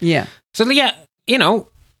 Yeah. So yeah,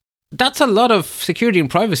 that's a lot of security and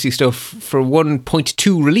privacy stuff for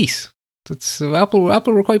 1.2 release. Apple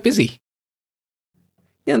were quite busy.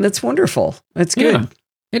 Yeah, that's wonderful. That's good. Yeah,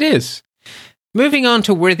 it is. Moving on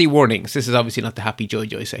to worthy warnings. This is obviously not the happy joy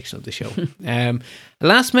section of the show. A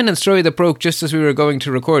last minute story that broke just as we were going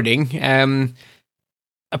to recording.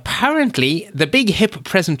 Apparently, the big hip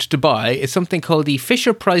present to buy is something called the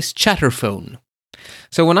Fisher-Price Chatter Phone.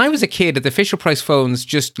 So when I was a kid, the Fisher-Price phones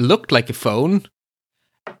just looked like a phone,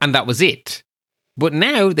 and that was it. But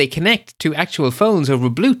now they connect to actual phones over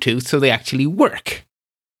Bluetooth, so they actually work.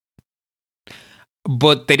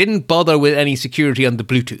 But they didn't bother with any security on the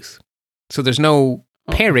Bluetooth. So there's no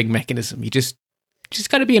pairing mechanism. You just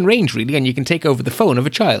got to be in range, really, and you can take over the phone of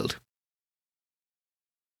a child.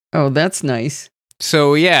 Oh, that's nice.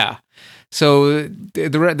 So, yeah. So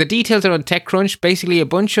the details are on TechCrunch. Basically, a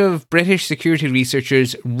bunch of British security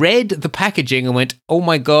researchers read the packaging and went, oh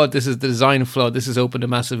my God, this is the design flaw. This is open to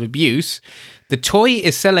massive abuse. The toy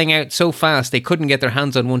is selling out so fast they couldn't get their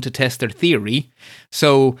hands on one to test their theory.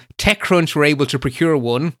 So TechCrunch were able to procure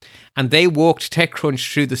one, and they walked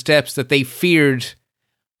TechCrunch through the steps that they feared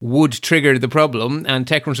would trigger the problem. And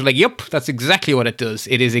TechCrunch were like, yep, that's exactly what it does.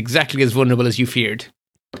 It is exactly as vulnerable as you feared.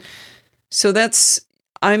 So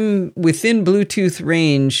I'm within Bluetooth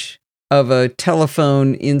range of a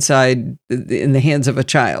telephone in the hands of a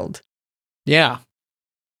child. Yeah.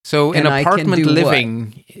 So in And I can apartment do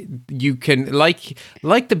living, you can, like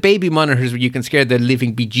the baby monitors where you can scare the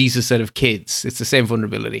living bejesus out of kids. It's the same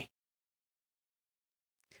vulnerability.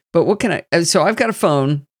 But what can so I've got a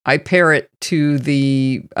phone. I pair it to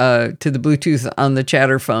the Bluetooth on the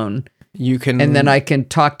Chatter phone, You can, and then I can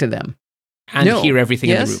talk to them. and No. hear everything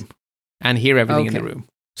in Yes? the room. And hear everything in the Okay. room.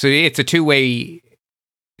 So it's a two-way.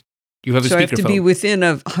 You have a So I have to be speakerphone. within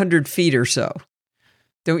 100 feet or so.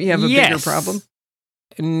 Don't you have a bigger problem?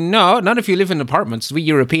 No, not if you live in apartments. We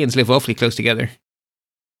Europeans live awfully close together.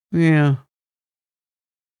 Yeah.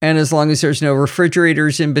 And as long as there's no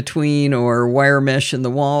refrigerators in between or wire mesh in the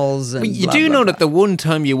walls. And But you blah, do blah, know that the one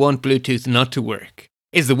time you want Bluetooth not to work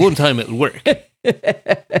is the one time it'll work. blah.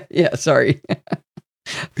 Yeah, sorry.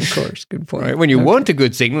 Of course, good point. Right? When you Okay. want a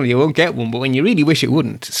good signal, you won't get one, but when you really wish it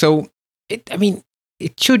wouldn't. So, it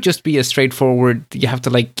should just be as straightforward. You have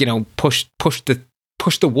to push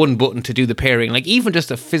the one button to do the pairing. Like even just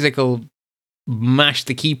a physical mash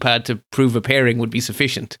the keypad to prove a pairing would be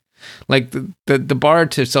sufficient. Like the bar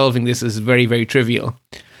to solving this is very, very trivial.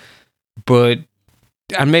 And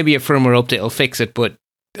maybe a firmware update will fix it. But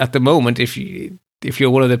at the moment, if you're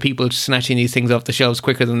one of the people snatching these things off the shelves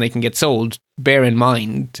quicker than they can get sold, bear in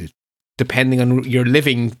mind, depending on your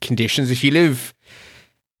living conditions,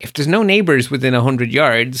 if there's no neighbors within 100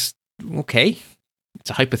 yards, okay, it's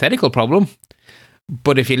a hypothetical problem.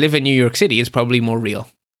 But if you live in New York City, it's probably more real.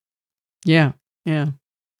 Yeah, yeah.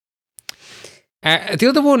 The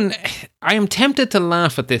other one, I am tempted to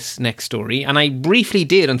laugh at this next story, and I briefly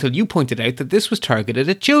did until you pointed out that this was targeted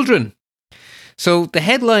at children. So the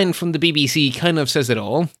headline from the BBC kind of says it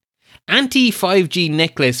all. Anti-5G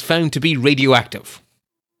necklace found to be radioactive.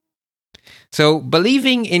 So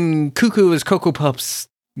believing in cuckoo as Cocoa Pop's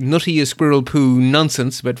nutty as squirrel poo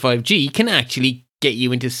nonsense about 5G can actually get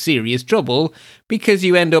you into serious trouble because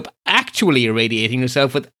you end up actually irradiating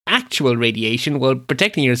yourself with actual radiation while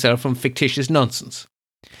protecting yourself from fictitious nonsense.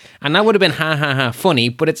 And that would have been funny,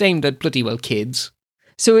 but it's aimed at bloody well kids.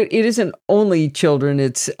 So it isn't only children.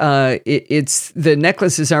 It's the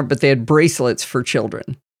necklaces aren't, but they had bracelets for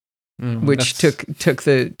children, which took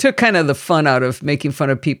kind of the fun out of making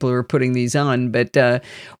fun of people who are putting these on. But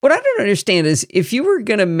what I don't understand is if you were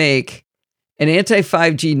going to make an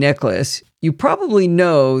anti-5G necklace, you probably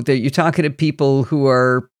know that you're talking to people who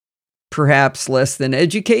are perhaps less than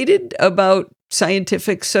educated about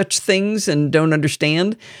scientific such things and don't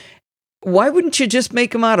understand. Why wouldn't you just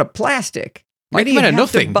make them out of plastic? Why do you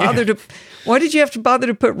have to bother to? Why did you have to bother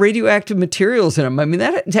to put radioactive materials in them? I mean,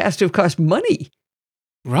 that has to have cost money,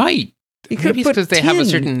 right? You could Maybe it's put because they have a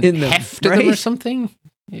certain tin in them, heft to them or right? something.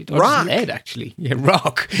 Rock. Lead, actually. Yeah,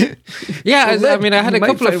 rock. Yeah, Well, I mean, I had you a might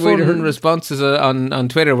couple of find a way to fun hurt- responses on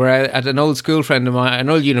Twitter where I had an old school friend of mine, an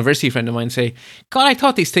old university friend of mine say, God, I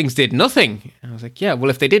thought these things did nothing. And I was like, yeah, well,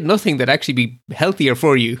 if they did nothing, they'd actually be healthier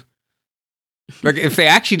for you. Like, if they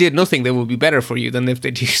actually did nothing, they would be better for you than if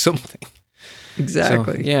they do something.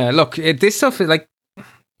 Exactly. So, yeah, look, this stuff is like,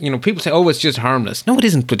 people say, oh, it's just harmless. No, it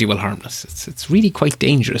isn't bloody well harmless. It's really quite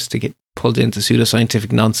dangerous to get pulled into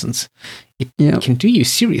pseudoscientific nonsense. It can do you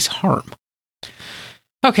serious harm.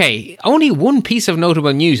 Okay, only one piece of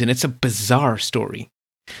notable news, and it's a bizarre story.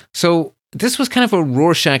 So, this was kind of a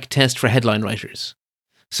Rorschach test for headline writers.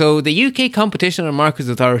 So, the UK Competition and Markets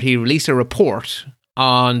Authority released a report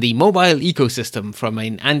on the mobile ecosystem from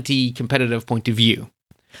an anti-competitive point of view.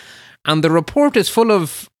 And the report is full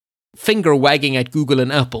of finger wagging at Google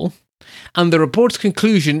and Apple, and the report's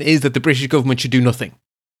conclusion is that the British government should do nothing.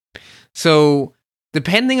 So,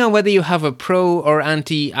 depending on whether you have a pro or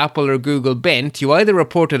anti-Apple or Google bent, you either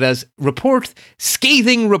report it as report,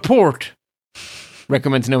 scathing report,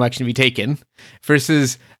 recommends no action be taken,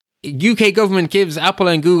 versus UK government gives Apple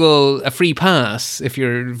and Google a free pass if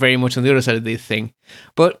you're very much on the other side of this thing.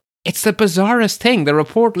 But it's the bizarrest thing. The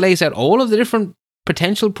report lays out all of the different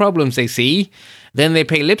potential problems they see. Then they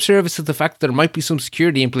pay lip service to the fact that there might be some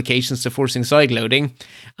security implications to forcing sideloading.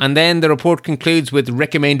 And then the report concludes with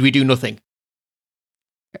recommend we do nothing.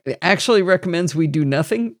 It actually recommends we do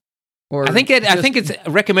nothing? Or I think it's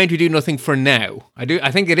recommend we do nothing for now.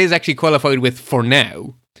 I think it is actually qualified with for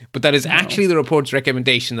now. But that is actually the report's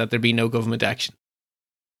recommendation that there be no government action.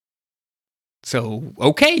 So,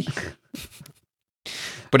 okay.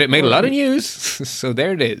 But it made a lot of news. So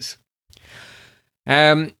there it is.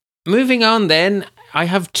 Moving on then, I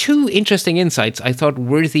have two interesting insights I thought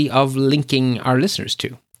worthy of linking our listeners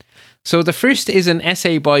to. So the first is an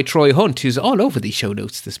essay by Troy Hunt, who's all over these show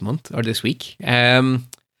notes this month or this week.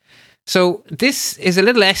 So this is a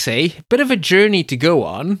little essay, bit of a journey to go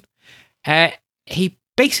on. He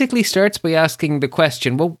basically starts by asking the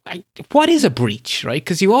question, well, what is a breach, right?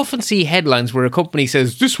 Because you often see headlines where a company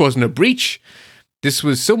says, this wasn't a breach. This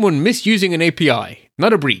was someone misusing an API,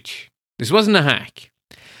 not a breach. This wasn't a hack.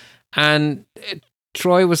 And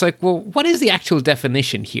Troy was like, well, what is the actual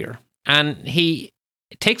definition here? And he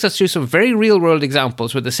takes us through some very real-world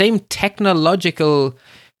examples where the same technological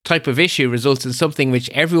type of issue results in something which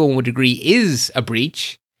everyone would agree is a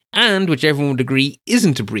breach and which everyone would agree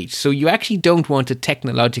isn't a breach. So you actually don't want a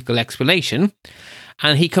technological explanation.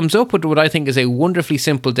 And he comes up with what I think is a wonderfully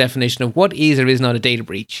simple definition of what is or is not a data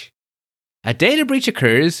breach. A data breach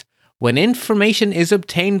occurs when information is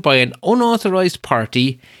obtained by an unauthorized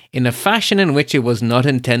party in a fashion in which it was not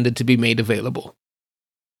intended to be made available.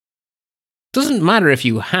 Doesn't matter if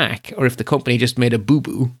you hack or if the company just made a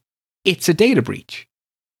boo-boo, it's a data breach.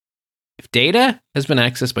 If data has been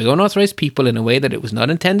accessed by unauthorized people in a way that it was not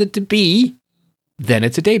intended to be, then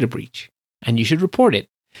it's a data breach, and you should report it.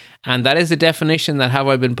 And that is the definition that Have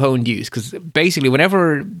I Been Pwned used, because basically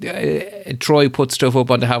whenever Troy puts stuff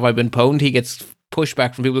up onto Have I Been Pwned, he gets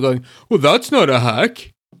pushback from people going, well, that's not a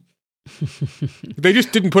hack. They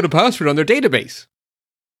just didn't put a password on their database.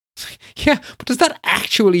 Yeah, but does that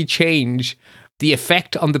actually change the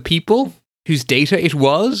effect on the people whose data it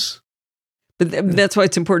was? But that's why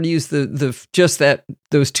it's important to use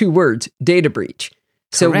those two words, data breach.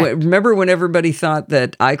 So remember when everybody thought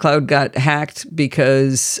that iCloud got hacked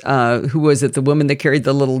because who was it? The woman that carried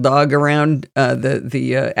the little dog around,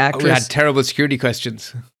 the actress. We had terrible security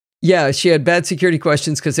questions. Yeah, she had bad security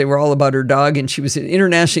questions because they were all about her dog, and she was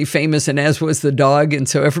internationally famous, and as was the dog, and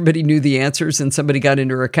so everybody knew the answers, and somebody got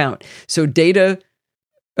into her account. So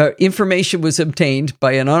information was obtained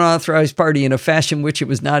by an unauthorized party in a fashion which it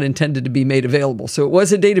was not intended to be made available. So it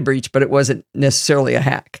was a data breach, but it wasn't necessarily a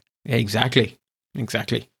hack. Exactly.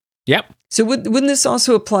 Yep. So wouldn't this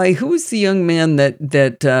also apply? Who was the young man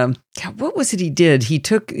that what was it he did? He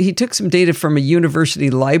took some data from a university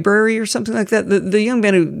library or something like that. The young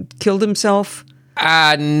man who killed himself?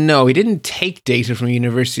 No, he didn't take data from a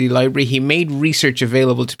university library. He made research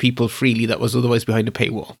available to people freely that was otherwise behind a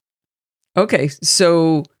paywall. Okay,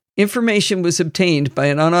 so information was obtained by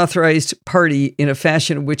an unauthorized party in a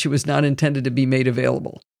fashion in which it was not intended to be made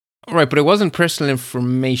available. Right, but it wasn't personal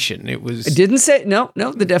information. It was... It didn't say... No,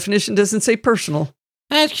 the definition doesn't say personal.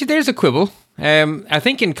 Actually, there's a quibble. I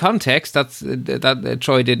think in context, that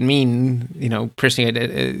Troy didn't mean,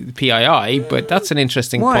 personally PII, but that's an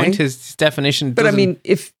interesting point. His definition doesn't... But I mean,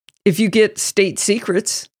 if you get state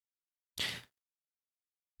secrets...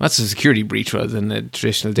 That's a security breach rather than a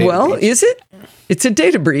traditional data breach. Well, is it? It's a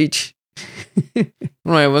data breach.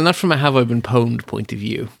 Right, well, not from a Have I Been Pwned point of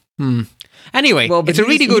view. Anyway, it's a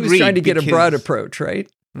really good read. He was trying to get a broad approach, right?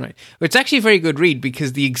 Right. It's actually a very good read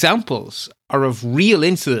because the examples are of real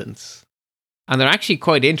incidents, and they're actually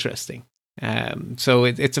quite interesting. So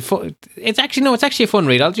it's actually a fun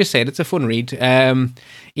read. I'll just say it's a fun read,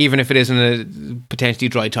 even if it isn't a potentially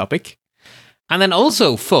dry topic. And then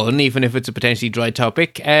also fun, even if it's a potentially dry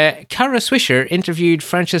topic. Kara Swisher interviewed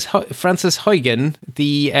Frances Huygen,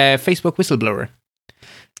 the Facebook whistleblower.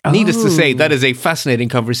 Needless to say, that is a fascinating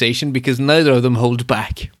conversation because neither of them hold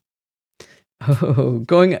back. Oh,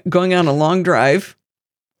 going on a long drive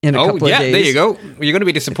in a couple of days. There you go. You're going to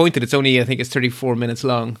be disappointed. It's only, I think it's 34 minutes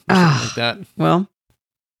long. Or something like that. Well,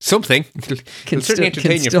 something. Can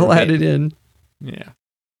still add it in. Yeah.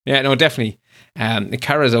 Yeah, no, definitely.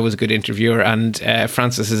 Kara's always a good interviewer, and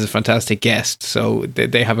Frances is a fantastic guest, so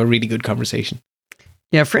they have a really good conversation.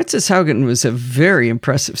 Yeah, Frances Haugen was a very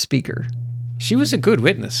impressive speaker. She was a good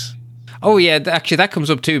witness. Oh, yeah, actually, that comes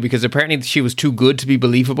up too, because apparently she was too good to be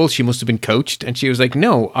believable. She must have been coached, and she was like,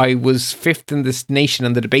 no, I was fifth in this nation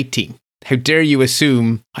on the debate team. How dare you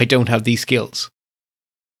assume I don't have these skills?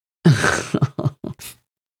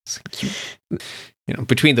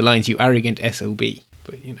 Between the lines, you arrogant SOB.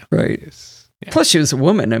 But, right. Yeah. Plus, she was a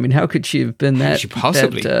woman. I mean, how could she have been that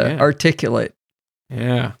articulate?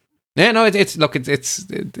 Yeah. Yeah, no, it's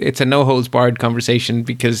a no holds barred conversation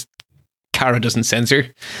because Kara doesn't censor,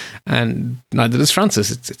 and neither does Frances.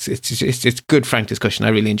 It's good, frank discussion. I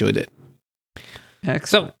really enjoyed it.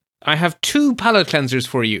 Excellent. So I have 2 palate cleansers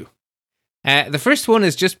for you. The first one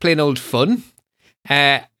is just plain old fun.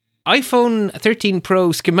 iPhone 13 Pro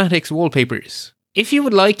schematics wallpapers. If you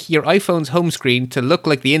would like your iPhone's home screen to look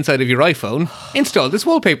like the inside of your iPhone, install this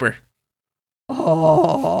wallpaper.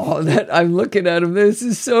 Oh, I'm looking at them. This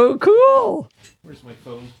is so cool. Where's my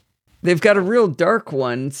phone? They've got a real dark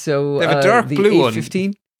one. So they have a dark blue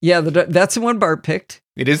one. Yeah, that's the one Bart picked.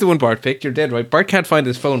 It is the one Bart picked. You're dead right. Bart can't find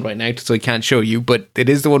his phone right now, so he can't show you, but it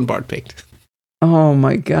is the one Bart picked. Oh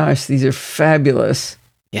my gosh, these are fabulous.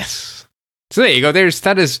 Yes. So there you go.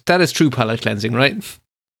 That is true palette cleansing, right?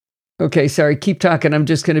 Okay, sorry. Keep talking. I'm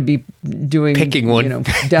just going to be picking one.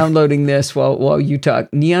 Downloading this while you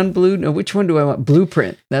talk. Neon blue? No, which one do I want?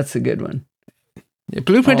 Blueprint. That's the good one. Yeah,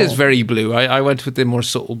 Blueprint is very blue. I went with the more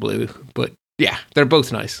subtle blue, but yeah, they're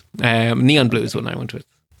both nice. Neon blue is the one I went with.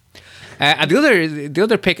 And the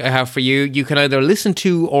other pick I have for you, you can either listen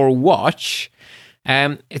to or watch.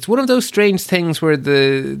 It's one of those strange things where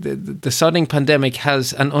the sodding pandemic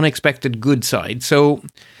has an unexpected good side. So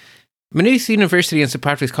Maynooth University and St.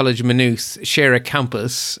 Patrick's College Maynooth share a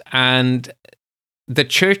campus, and the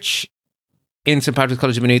church in St. Patrick's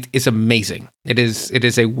College Maynooth is amazing. It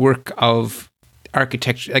is a work of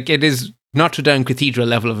architecture. Like, it is Notre Dame Cathedral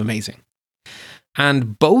level of amazing.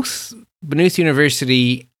 And both Maynooth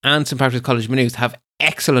University and St. Patrick's College Maynooth have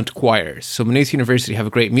excellent choirs. So Maynooth University have a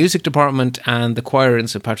great music department, and the choir in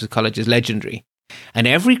St. Patrick's College is legendary. And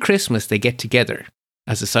every Christmas they get together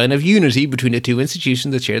as a sign of unity between the two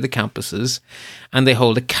institutions that share the campuses, and they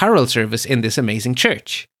hold a carol service in this amazing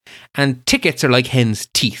church. And tickets are like hen's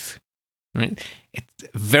teeth, right? It's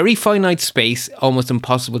very finite space, almost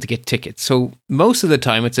impossible to get tickets. So most of the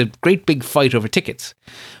time it's a great big fight over tickets.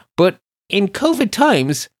 But in COVID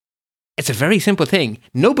times, it's a very simple thing.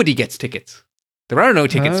 Nobody gets tickets. There are no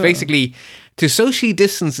tickets. Oh. Basically, to socially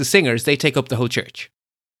distance the singers, they take up the whole church.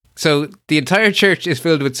 So the entire church is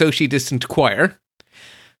filled with socially distant choir.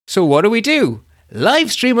 So what do?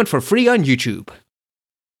 Live stream it for free on YouTube.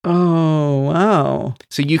 Oh, wow.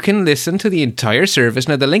 So you can listen to the entire service.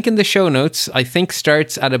 Now, the link in the show notes, I think,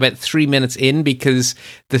 starts at about 3 minutes in, because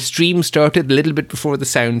the stream started a little bit before the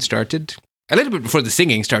sound started. A little bit before the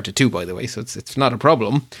singing started too, by the way, so it's not a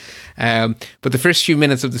problem. But the first few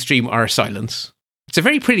minutes of the stream are silence. It's a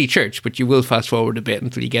very pretty church, but you will fast forward a bit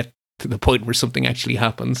until you get to the point where something actually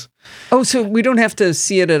happens. Oh, so we don't have to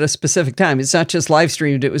see it at a specific time. It's not just live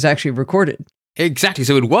streamed, it was actually recorded. Exactly.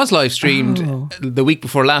 So it was live streamed the week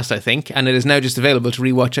before last, I think, and it is now just available to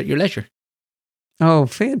rewatch at your leisure. Oh,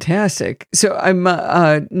 fantastic. So I'm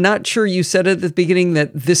not sure you said at the beginning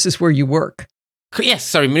that this is where you work. Yes,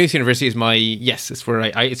 sorry, Maynooth University is it's where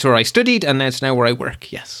it's where I studied, and it's now where I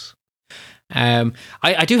work, yes.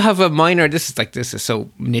 I do have a minor, this is so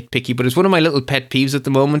nitpicky, but it's one of my little pet peeves at the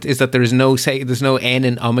moment, is that there's no N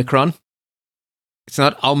in Omicron. It's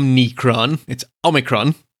not Omnicron, it's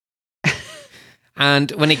Omicron.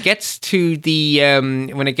 And when it gets to the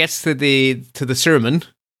sermon,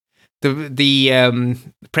 the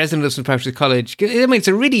president of St. Patrick's College, I mean, it's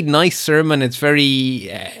a really nice sermon. It's very,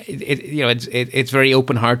 it's very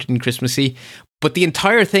open-hearted and Christmassy. But the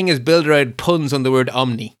entire thing is built around puns on the word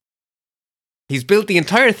omni. He's built the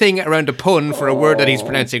entire thing around a pun for a word that he's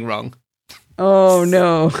pronouncing wrong. Oh,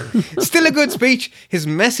 no. Still a good speech. His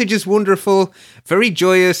message is wonderful, very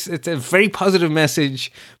joyous. It's a very positive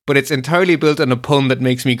message, but it's entirely built on a pun that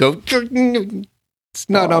makes me go, it's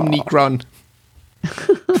not Omnicron.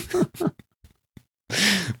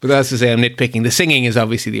 But that's to say, I'm nitpicking. The singing is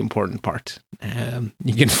obviously the important part.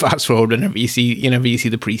 You can fast forward whenever you see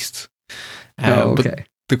the priests. Okay. But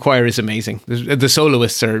the choir is amazing. The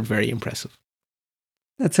soloists are very impressive.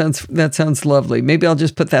 That sounds lovely. Maybe I'll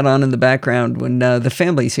just put that on in the background when the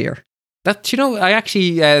family's here. I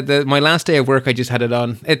actually, my last day of work, I just had it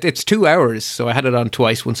on. It's 2 hours, so I had it on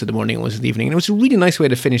twice, once in the morning and once in the evening. And it was a really nice way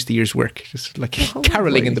to finish the year's work, just like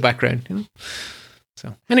caroling in the background, you know?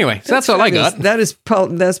 So anyway, that's all I got.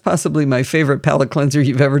 That's possibly my favorite palate cleanser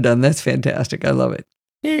you've ever done. That's fantastic. I love it.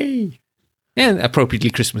 Yay. And appropriately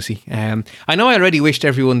Christmassy. I know I already wished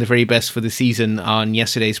everyone the very best for the season on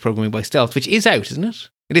yesterday's Programming by Stealth, which is out, isn't it?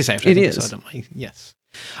 It is out. It is. Yes.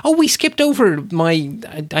 Oh, we skipped over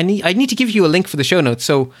I need to give you a link for the show notes.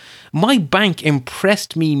 So my bank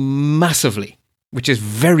impressed me massively, which is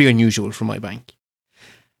very unusual for my bank.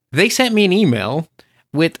 They sent me an email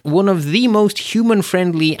with one of the most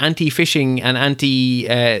human-friendly anti-phishing and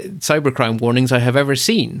anti-cybercrime warnings I have ever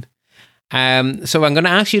seen. So I'm going to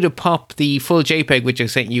ask you to pop the full JPEG, which I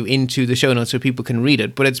sent you, into the show notes so people can read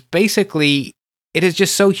it. But it's basically, it is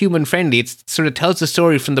just so human-friendly. It sort of tells the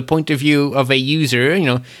story from the point of view of a user. You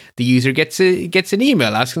know, the user gets an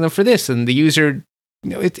email asking them for this, and the user, you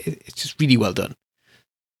know, it's just really well done.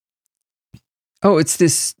 Oh, it's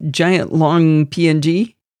this giant long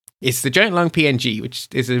PNG? It's the giant long PNG, which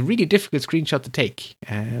is a really difficult screenshot to take.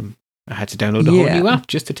 I had to download a whole new app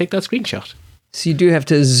just to take that screenshot. So you do have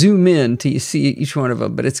to zoom in to see each one of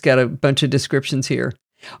them, but it's got a bunch of descriptions here.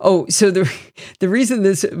 Oh, so the reason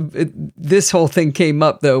this whole thing came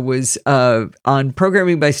up, though, was on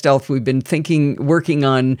Programming by Stealth, we've been working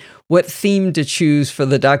on what theme to choose for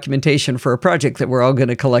the documentation for a project that we're all going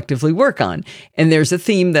to collectively work on. And there's a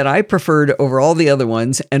theme that I preferred over all the other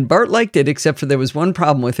ones, and Bart liked it, except for there was one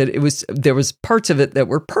problem with it. There was parts of it that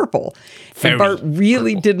were purple. And Bart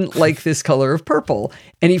really didn't like this color of purple.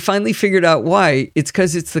 And he finally figured out why. It's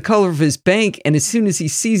because it's the color of his bank, and as soon as he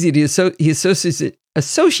sees it, he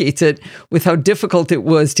associates it with how difficult it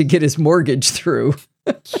was to get his mortgage through.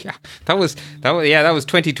 That was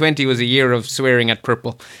 2020 was a year of swearing at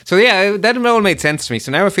purple. So yeah, that all made sense to me.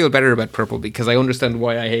 So now I feel better about purple because I understand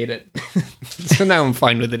why I hate it. So now I'm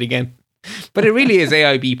fine with it again. But it really is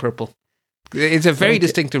AIB purple. It's a very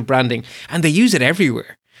distinctive branding, and they use it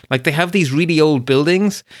everywhere. Like they have these really old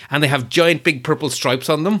buildings and they have giant big purple stripes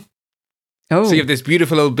on them. Oh. So you have this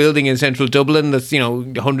beautiful old building in central Dublin that's, you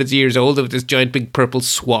know, hundreds of years old with this giant big purple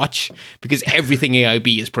swatch because everything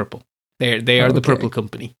AIB is purple. They are the purple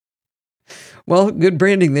company. Well, good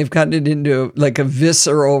branding. They've gotten it into like a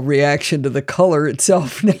visceral reaction to the color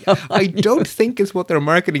itself now. I don't think it's what their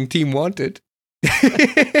marketing team wanted.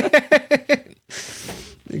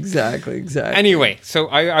 Exactly. Anyway, so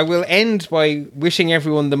I will end by wishing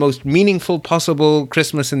everyone the most meaningful possible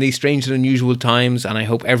Christmas in these strange and unusual times, and I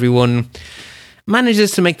hope everyone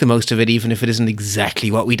manages to make the most of it, even if it isn't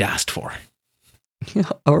exactly what we'd asked for.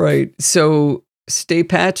 All right. So stay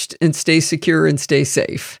patched and stay secure and stay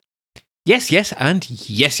safe. Yes, and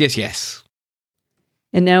yes.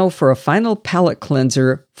 And now for a final palate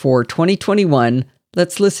cleanser for 2021,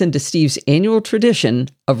 let's listen to Steve's annual tradition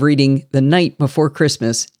of reading The Night Before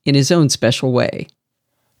Christmas in his own special way.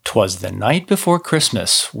 'Twas the night before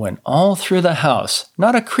Christmas, when all through the house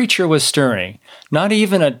not a creature was stirring, not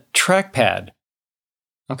even a trackpad.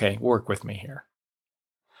 Okay, work with me here.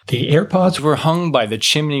 The AirPods were hung by the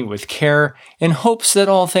chimney with care, in hopes that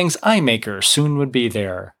all things iMaker soon would be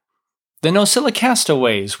there. The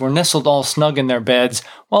NosillaCastaways were nestled all snug in their beds,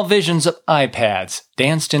 while visions of iPads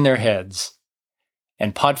danced in their heads.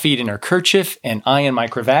 And Podfeet in her kerchief and I in my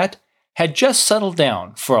cravat had just settled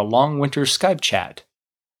down for a long winter Skype chat.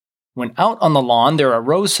 When out on the lawn there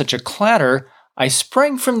arose such a clatter, I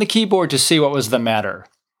sprang from the keyboard to see what was the matter.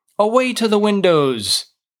 Away to the windows!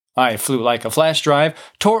 I flew like a flash drive,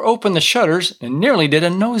 tore open the shutters, and nearly did a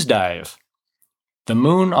nosedive. The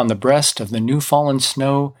moon on the breast of the new-fallen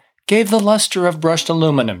snow gave the luster of brushed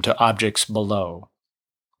aluminum to objects below.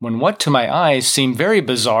 When what to my eyes seemed very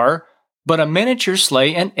bizarre, but a miniature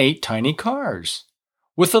sleigh and 8 tiny cars.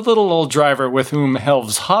 With the little old driver with whom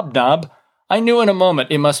Helves hobnob, I knew in a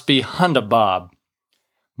moment it must be Honda Bob.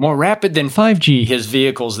 More rapid than 5G his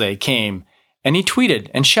vehicles they came, and he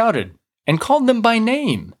tweeted and shouted and called them by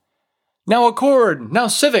name. Now Accord, now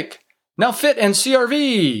Civic, now Fit and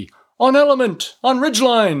CRV, on Element, on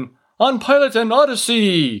Ridgeline, on Pilot and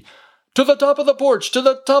Odyssey. To the top of the porch, to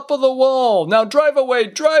the top of the wall. Now drive away,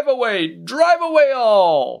 drive away, drive away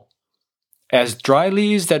all. As dry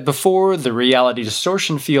leaves that before the reality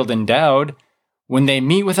distortion field endowed, when they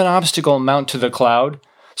meet with an obstacle mount to the cloud,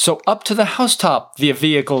 so up to the housetop the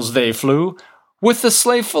vehicles they flew, with the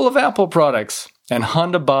sleigh full of Apple products, and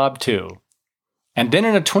Honda Bob too. And then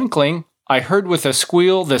in a twinkling, I heard with a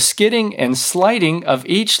squeal the skidding and sliding of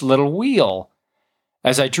each little wheel.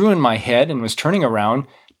 As I drew in my head and was turning around,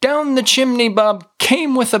 down the chimney Bob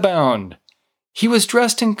came with a bound. He was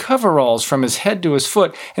dressed in coveralls from his head to his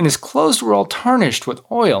foot, and his clothes were all tarnished with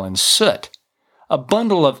oil and soot. A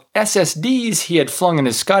bundle of SSDs he had flung in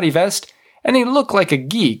his Scotty vest, and he looked like a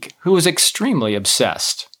geek who was extremely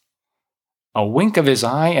obsessed. A wink of his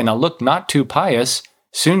eye and a look not too pious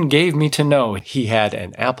soon gave me to know he had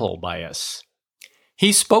an Apple bias.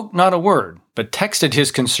 He spoke not a word, but texted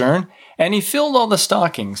his concern, and he filled all the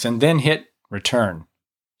stockings and then hit return.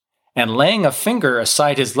 And laying a finger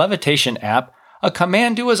aside his levitation app, a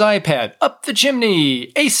command to his iPad, up the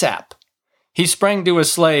chimney, ASAP. He sprang to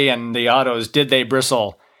his sleigh, and the autos did they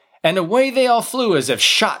bristle, and away they all flew as if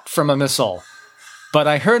shot from a missile. But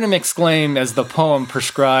I heard him exclaim, as the poem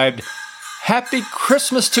prescribed, Happy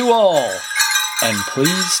Christmas to all, and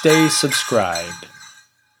please stay subscribed.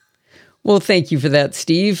 Well, thank you for that,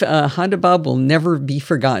 Steve. Honda Bob will never be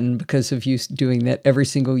forgotten because of you doing that every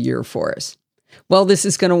single year for us. Well, this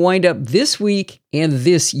is going to wind up this week and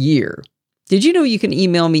this year. Did you know you can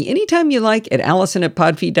email me anytime you like at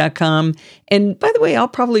allison@podfeet.com? And by the way, I'll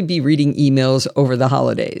probably be reading emails over the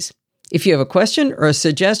holidays. If you have a question or a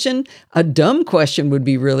suggestion, a dumb question would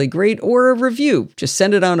be really great, or a review, just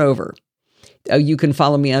send it on over. You can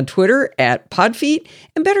follow me on Twitter at Podfeet.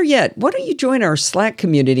 And better yet, why don't you join our Slack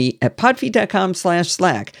community at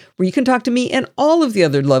podfeet.com/Slack, where you can talk to me and all of the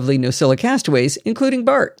other lovely Nosilla castaways, including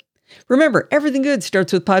Bart. Remember, everything good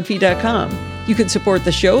starts with podfeet.com. You can support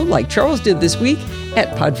the show like Charles did this week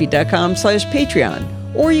at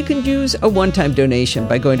podfeet.com/Patreon, or you can use a one-time donation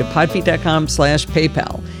by going to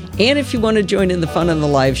podfeet.com/PayPal. And if you want to join in the fun on the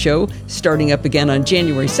live show, starting up again on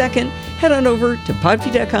January 2nd, head on over to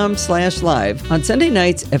podfeet.com/live on Sunday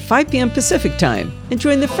nights at 5 p.m. Pacific time and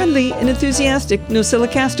join the friendly and enthusiastic Nosilla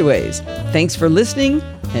castaways. Thanks for listening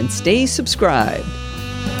and stay subscribed.